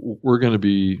more we're going to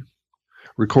be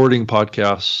recording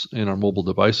podcasts in our mobile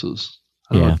devices.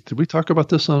 I don't know, did we talk about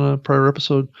this on a prior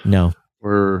episode? No.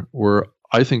 Where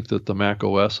I think that the Mac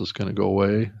OS is going to go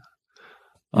away.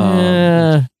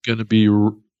 It's going to be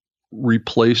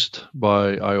replaced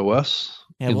by iOS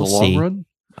in the long run.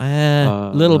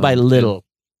 Little by little.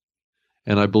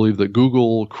 And I believe that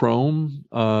Google Chrome,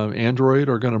 Android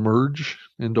are going to merge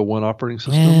into one operating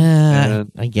system.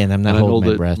 And again, I'm not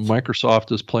holding my breath.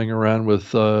 Microsoft is playing around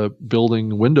with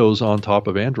building Windows on top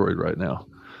of Android right now.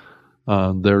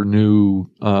 Their new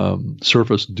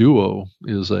Surface Duo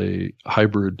is a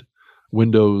hybrid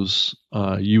Windows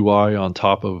UI on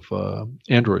top of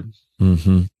Android.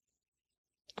 Mm-hmm.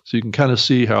 So you can kind of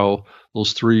see how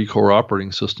those three core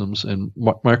operating systems, and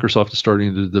Microsoft is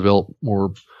starting to develop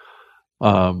more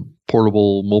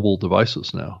portable mobile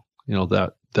devices now. You know,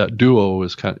 that Duo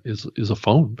is is a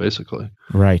phone basically.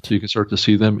 Right. So you can start to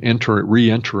see them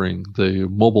re-entering the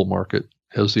mobile market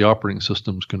as the operating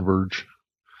systems converge.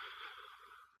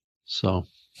 So,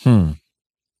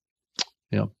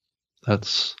 yeah,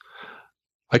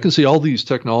 I can see all these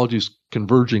technologies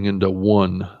converging into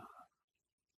one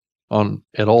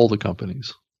at all the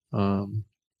companies.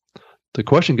 The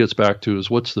question gets back to is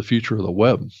what's the future of the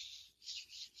web?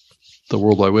 The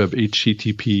World Wide Web,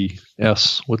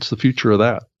 HTTPS. What's the future of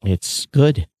that? It's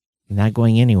good. Not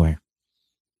going anywhere.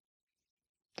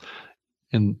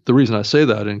 And the reason I say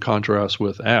that in contrast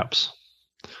with apps,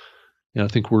 I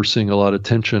think we're seeing a lot of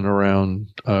tension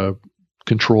around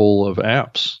control of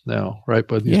apps now, right,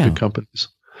 by these big companies,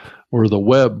 where the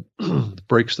web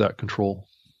breaks that control.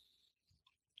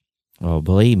 Oh,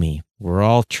 believe me, we're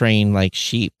all trained like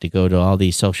sheep to go to all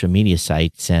these social media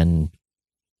sites and...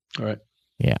 All right.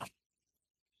 Yeah.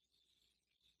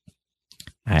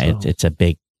 It's a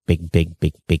big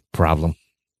problem.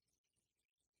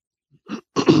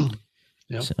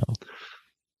 Yeah. So.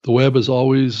 The web is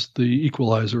always the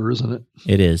equalizer, isn't it?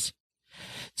 It is.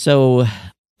 So,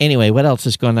 anyway, what else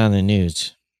is going on in the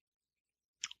news?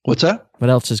 What's that?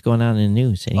 What else is going on in the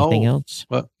news? Anything else?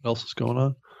 What else is going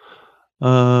on?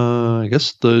 I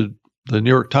guess the New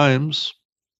York Times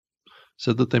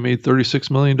said that they made $36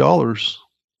 million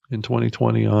in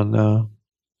 2020 on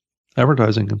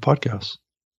advertising and podcasts.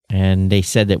 And they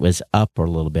said it was up or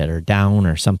a little bit or down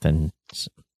or something.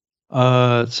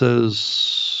 It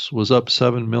says was up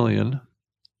 $7 million.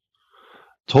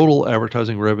 Total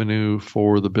advertising revenue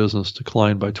for the business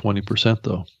declined by 20%,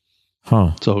 though.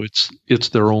 Huh. So it's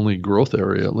their only growth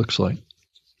area, it looks like.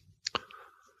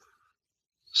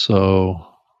 So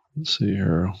let's see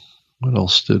here. What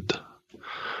else did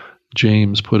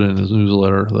James put in his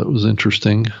newsletter that was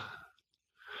interesting?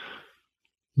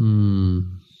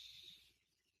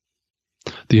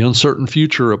 The uncertain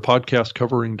future of podcast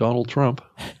covering Donald Trump.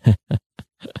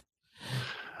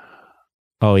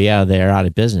 Oh, yeah, they're out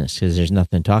of business because there's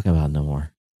nothing to talk about no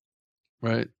more.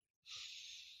 Right.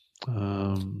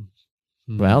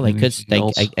 Well, they could.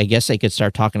 I guess they could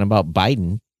start talking about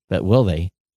Biden, but will they?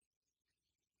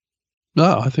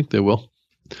 No, I think they will.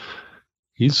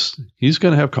 He's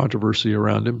going to have controversy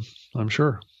around him, I'm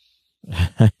sure.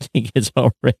 I think it's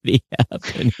already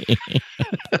happening.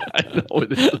 I know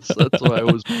it is. That's why I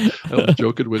was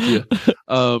joking with you.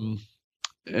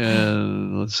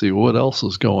 And let's see what else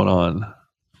is going on.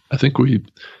 I think we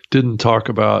didn't talk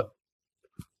about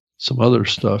some other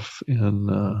stuff in.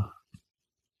 I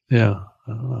don't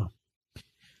know.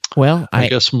 Well, I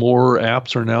guess more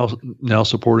apps are now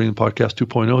supporting Podcast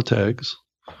 2.0 tags.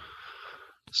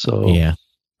 So yeah,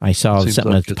 I saw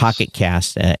something with Pocket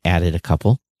Cast added a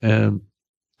couple. And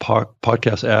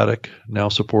Podcast Addict now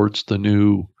supports the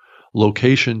new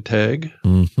location tag,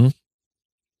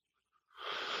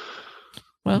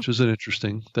 which is an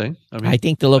interesting thing. I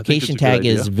think the location tag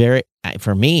is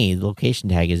for me, the location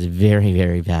tag is very,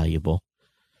 very valuable.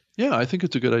 Yeah, I think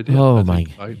it's a good idea. Oh,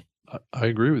 I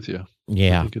agree with you.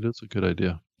 Yeah. I think it is a good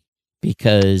idea.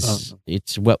 because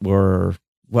it's what we're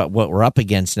up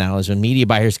against now is when media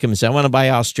buyers come and say, I want to buy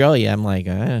Australia. I'm like,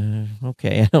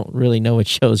 okay, I don't really know what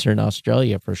shows are in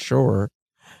Australia for sure.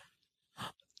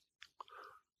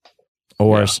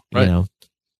 Or,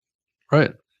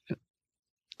 Right.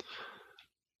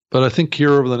 But I think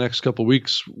here over the next couple of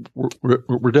weeks,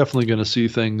 we're definitely going to see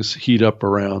things heat up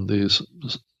around the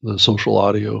social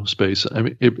audio space. I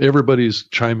mean, everybody's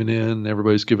chiming in,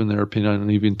 everybody's giving their opinion,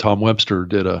 and even Tom Webster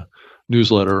did a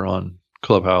newsletter on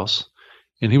Clubhouse,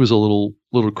 and he was a little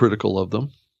critical of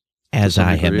them, as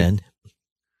I have been.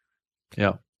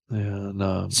 Yeah, and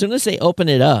as soon as they open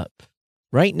it up,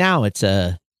 right now it's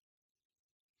a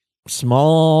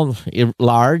small,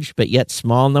 large, but yet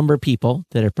small number of people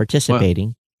that are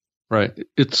participating. Well, right.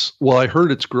 I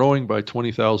heard it's growing by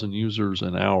 20,000 users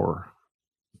an hour.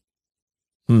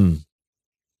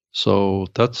 So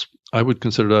I would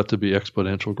consider that to be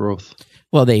exponential growth.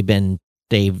 Well, they've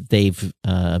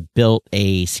built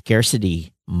a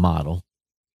scarcity model.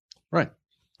 Right.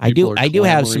 I do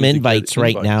have some invites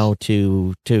right now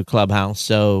to Clubhouse.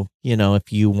 So,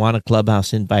 if you want a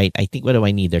Clubhouse invite, I think, what do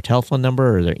I need? Their telephone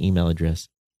number or their email address?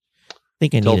 I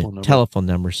think I need a telephone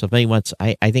number. So if anybody wants,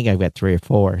 I think I've got 3 or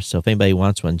 4. So if anybody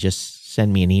wants one, just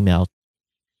send me an email,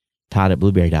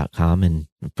 todd@blueberry.com, and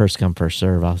first come, first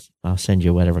serve. I'll send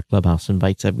you whatever Clubhouse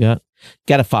invites I've got.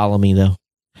 Got to follow me though.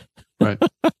 Right.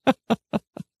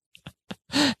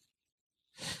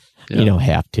 You don't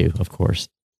have to, of course.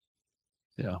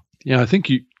 Yeah. Yeah. I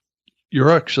think you're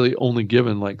actually only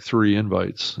given like 3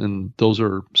 invites, and those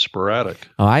are sporadic.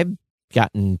 Oh,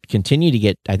 continue to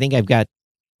get, I think I've got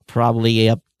probably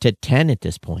up to 10 at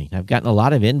this point. I've gotten a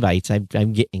lot of invites. I'm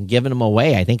giving them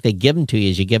away. I think they give them to you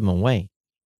as you give them away.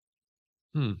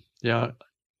 Yeah.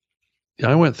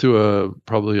 I went through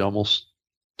probably almost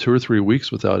 2 or 3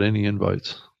 weeks without any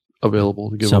invites available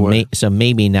to give away. So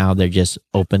maybe now they're just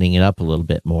opening it up a little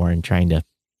bit more and trying to.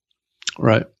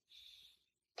 Right.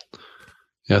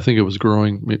 Yeah, I think it was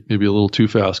growing maybe a little too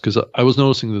fast because I was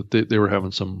noticing that they were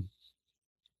having some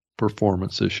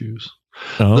performance issues.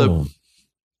 Oh.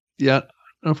 I don't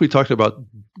know if we talked about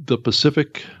the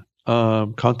Pacific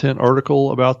content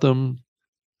article about them.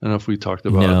 I don't know if we talked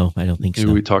about. No, I don't think so.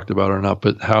 Maybe we talked about it or not,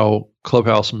 but how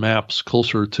Clubhouse maps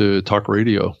closer to talk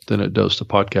radio than it does to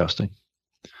podcasting,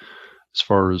 as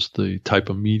far as the type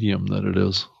of medium that it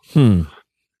is.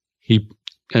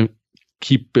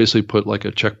 He basically put like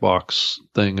a checkbox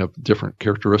thing of different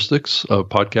characteristics of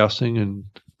podcasting and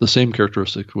the same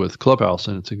characteristic with Clubhouse,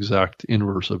 and it's exact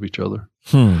inverse of each other.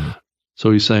 So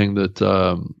he's saying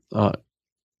that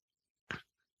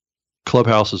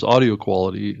Clubhouse's audio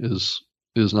quality is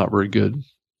not very good,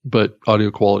 but audio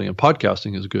quality in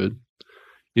podcasting is good.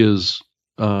 Is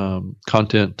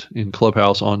content in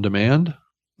Clubhouse on demand?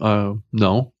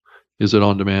 No. Is it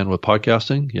on demand with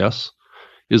podcasting? Yes.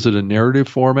 Is it a narrative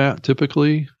format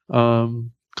typically?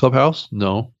 Clubhouse?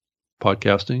 No.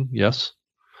 Podcasting? Yes.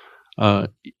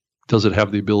 Does it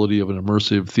have the ability of an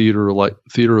immersive theater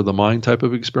of the mind type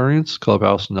of experience?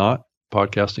 Clubhouse, not.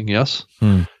 Podcasting, yes.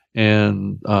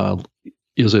 And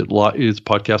is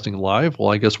podcasting live?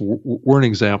 Well, I guess we're an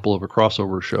example of a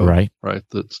crossover show, right?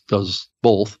 That does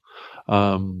both.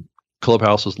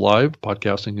 Clubhouse is live.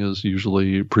 Podcasting is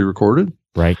usually pre-recorded.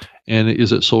 Right. And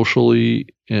is it socially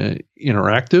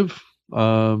interactive?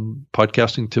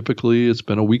 Podcasting typically, it's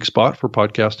been a weak spot for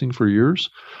podcasting for years.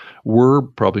 We're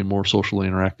probably more socially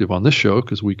interactive on this show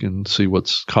because we can see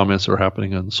what's comments are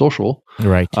happening on social.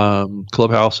 Right.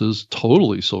 Clubhouse is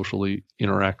totally socially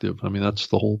interactive. I mean, that's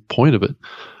the whole point of it.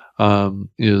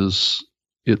 Is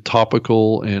it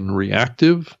topical and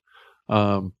reactive?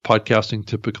 Podcasting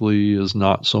typically is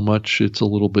not so much. It's a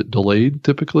little bit delayed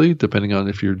typically, depending on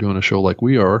if you're doing a show like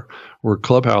we are, where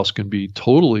Clubhouse can be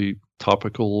totally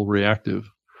topical, reactive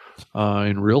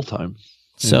in real time.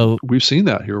 So we've seen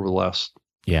that here over the last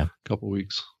couple of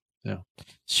weeks. Yeah.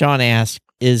 Sean asked,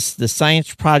 is the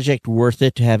science project worth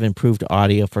it to have improved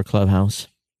audio for Clubhouse?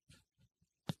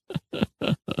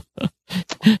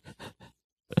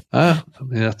 I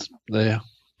mean,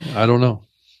 I don't know.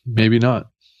 Maybe not.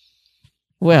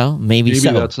 Well, maybe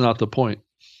so. That's not the point.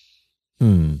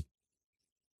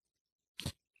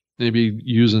 Maybe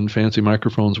using fancy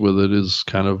microphones with it is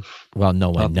kind of no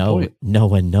one knows. No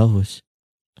one knows.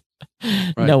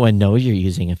 Right. No one knows you're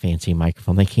using a fancy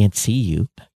microphone. They can't see you.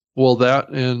 Well, that,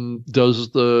 and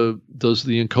does the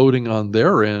encoding on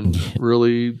their end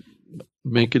really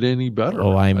make it any better?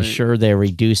 Oh, I'm sure they're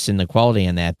reducing the quality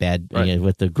on that bad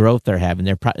with the growth they're having.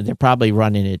 They're probably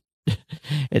running it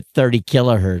at 30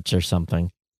 kilohertz or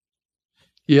something.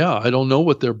 Yeah, I don't know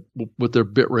what their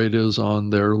bit rate is on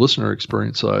their listener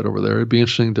experience side over there. It'd be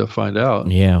interesting to find out.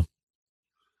 Yeah.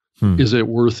 Is it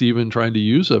worth even trying to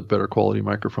use a better quality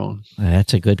microphone?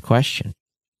 That's a good question.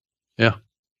 Yeah.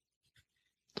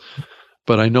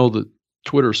 But I know that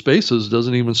Twitter Spaces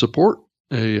doesn't even support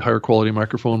a higher quality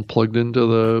microphone plugged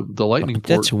into the Lightning port.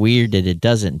 That's weird that it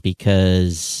doesn't,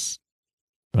 because,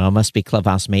 well, it must be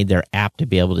Clubhouse made their app to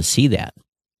be able to see that.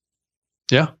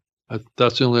 Yeah.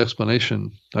 That's the only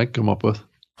explanation I can come up with.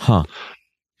 Huh.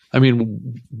 I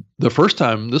mean, the first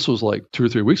time, this was like 2 or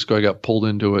 3 weeks ago, I got pulled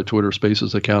into a Twitter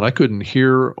Spaces account. I couldn't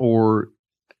hear or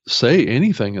say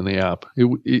anything in the app.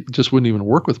 It just wouldn't even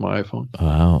work with my iPhone.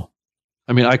 Wow.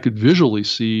 I mean, I could visually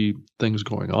see things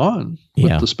going on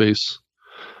with the space,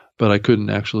 but I couldn't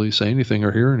actually say anything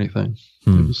or hear anything.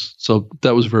 So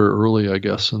that was very early, I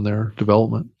guess, in their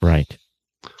development. Right.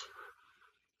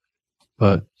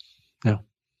 But yeah,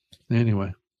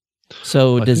 anyway.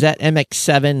 So does that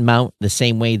MX7 mount the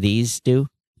same way these do?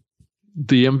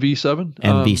 The MV7?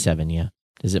 MV7, yeah.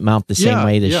 Does it mount the same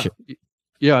way?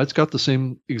 Yeah, it's got the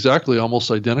same, exactly,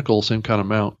 almost identical, same kind of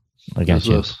mount. I got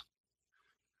you.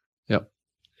 Yep.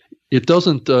 It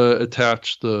doesn't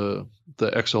attach the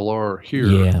XLR here.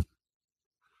 Yeah.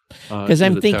 Because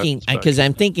I'm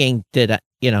thinking that,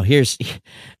 here's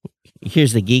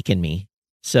the geek in me.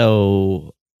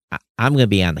 So I'm going to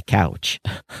be on the couch.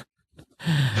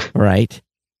 Right.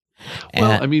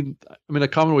 Well, I mean, a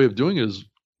common way of doing it is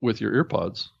with your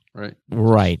earpods, right?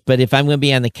 Right. But if I'm going to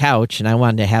be on the couch and I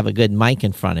wanted to have a good mic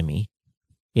in front of me,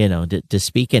 to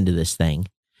speak into this thing,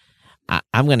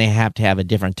 I'm going to have a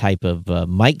different type of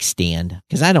mic stand,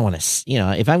 because I don't want to,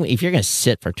 if you're going to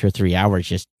sit for 2 or 3 hours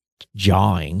just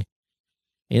jawing,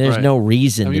 there's no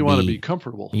reason you want to be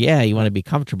comfortable. Yeah, you want to be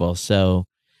comfortable. So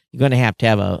you're going to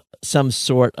have some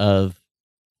sort of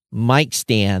mic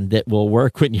stand that will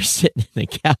work when you're sitting in the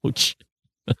couch.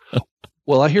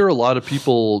 Well, I hear a lot of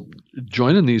people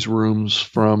joining these rooms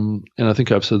from, and I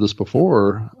think I've said this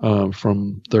before,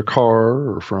 from their car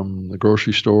or from the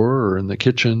grocery store or in the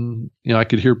kitchen. I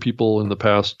could hear people in the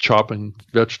past chopping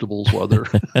vegetables while they're,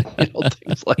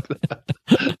 things like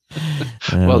that,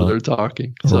 while they're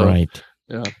talking. So, right.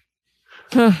 Yeah.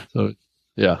 So,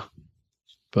 yeah.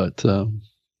 But,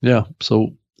 yeah.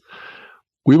 So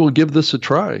we will give this a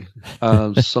try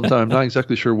sometime. I'm not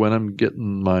exactly sure when I'm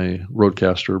getting my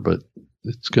Rodecaster, but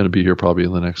it's going to be here probably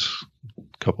in the next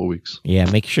couple of weeks. Yeah,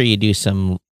 make sure you do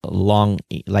some long,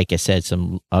 like I said,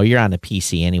 you're on a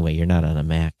PC anyway. You're not on a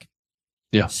Mac.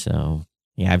 Yeah. So,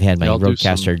 yeah, I've had my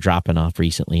Rodecaster dropping off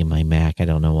recently in my Mac. I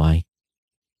don't know why.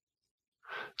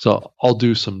 So I'll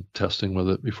do some testing with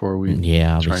it before we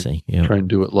obviously try and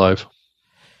do it live.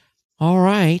 All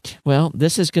right. Well,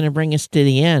 this is going to bring us to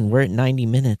the end. We're at 90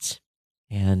 minutes.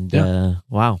 And,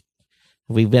 wow,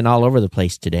 we've been all over the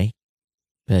place today.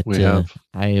 But we have.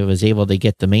 I was able to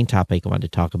get the main topic I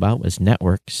wanted to talk about was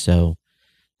network. So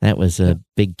that was a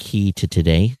big key to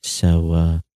today.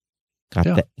 So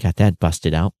got that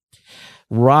busted out.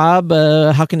 Rob,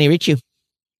 how can they reach you?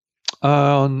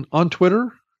 On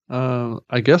Twitter,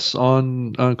 I guess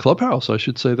on Clubhouse, I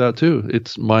should say that too.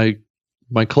 It's my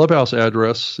Clubhouse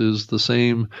address is the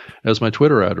same as my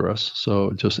Twitter address.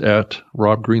 So just at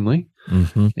Rob Greenlee.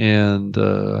 Mm-hmm. And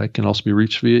I can also be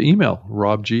reached via email,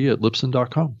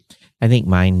 robg@libsyn.com. I think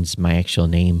mine's my actual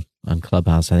name on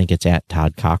Clubhouse. I think it's at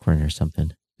Todd Cochran or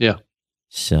something. Yeah.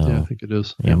 So I think it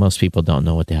is. Yeah, most people don't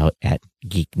know what the hell at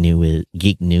Geek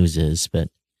News is, but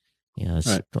it's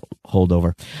right.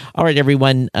 Holdover. All right,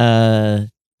 everyone. Todd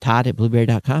at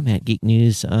blueberry.com, at Geek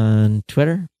News on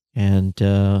Twitter, and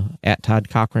at Todd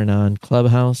Cochran on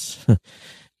Clubhouse.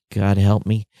 God help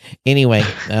me. Anyway,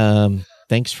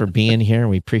 thanks for being here.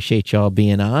 We appreciate y'all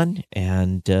being on,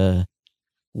 and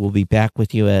we'll be back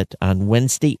with you on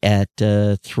Wednesday at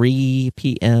 3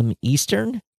 p.m.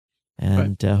 Eastern,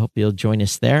 and hope you'll join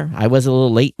us there. I was a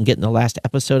little late in getting the last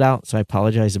episode out, so I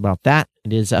apologize about that.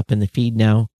 It is up in the feed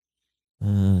now.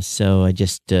 So I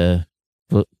just,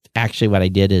 actually what I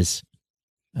did is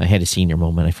I had a senior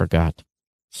moment. I forgot.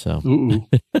 So,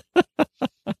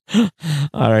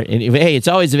 all right. Anyway, hey, it's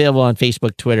always available on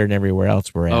Facebook, Twitter, and everywhere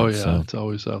else we're at. Oh, yeah. So. It's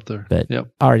always out there. But,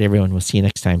 all right, everyone. We'll see you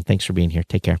next time. Thanks for being here.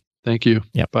 Take care. Thank you.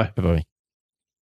 Yep. Bye. Bye-bye.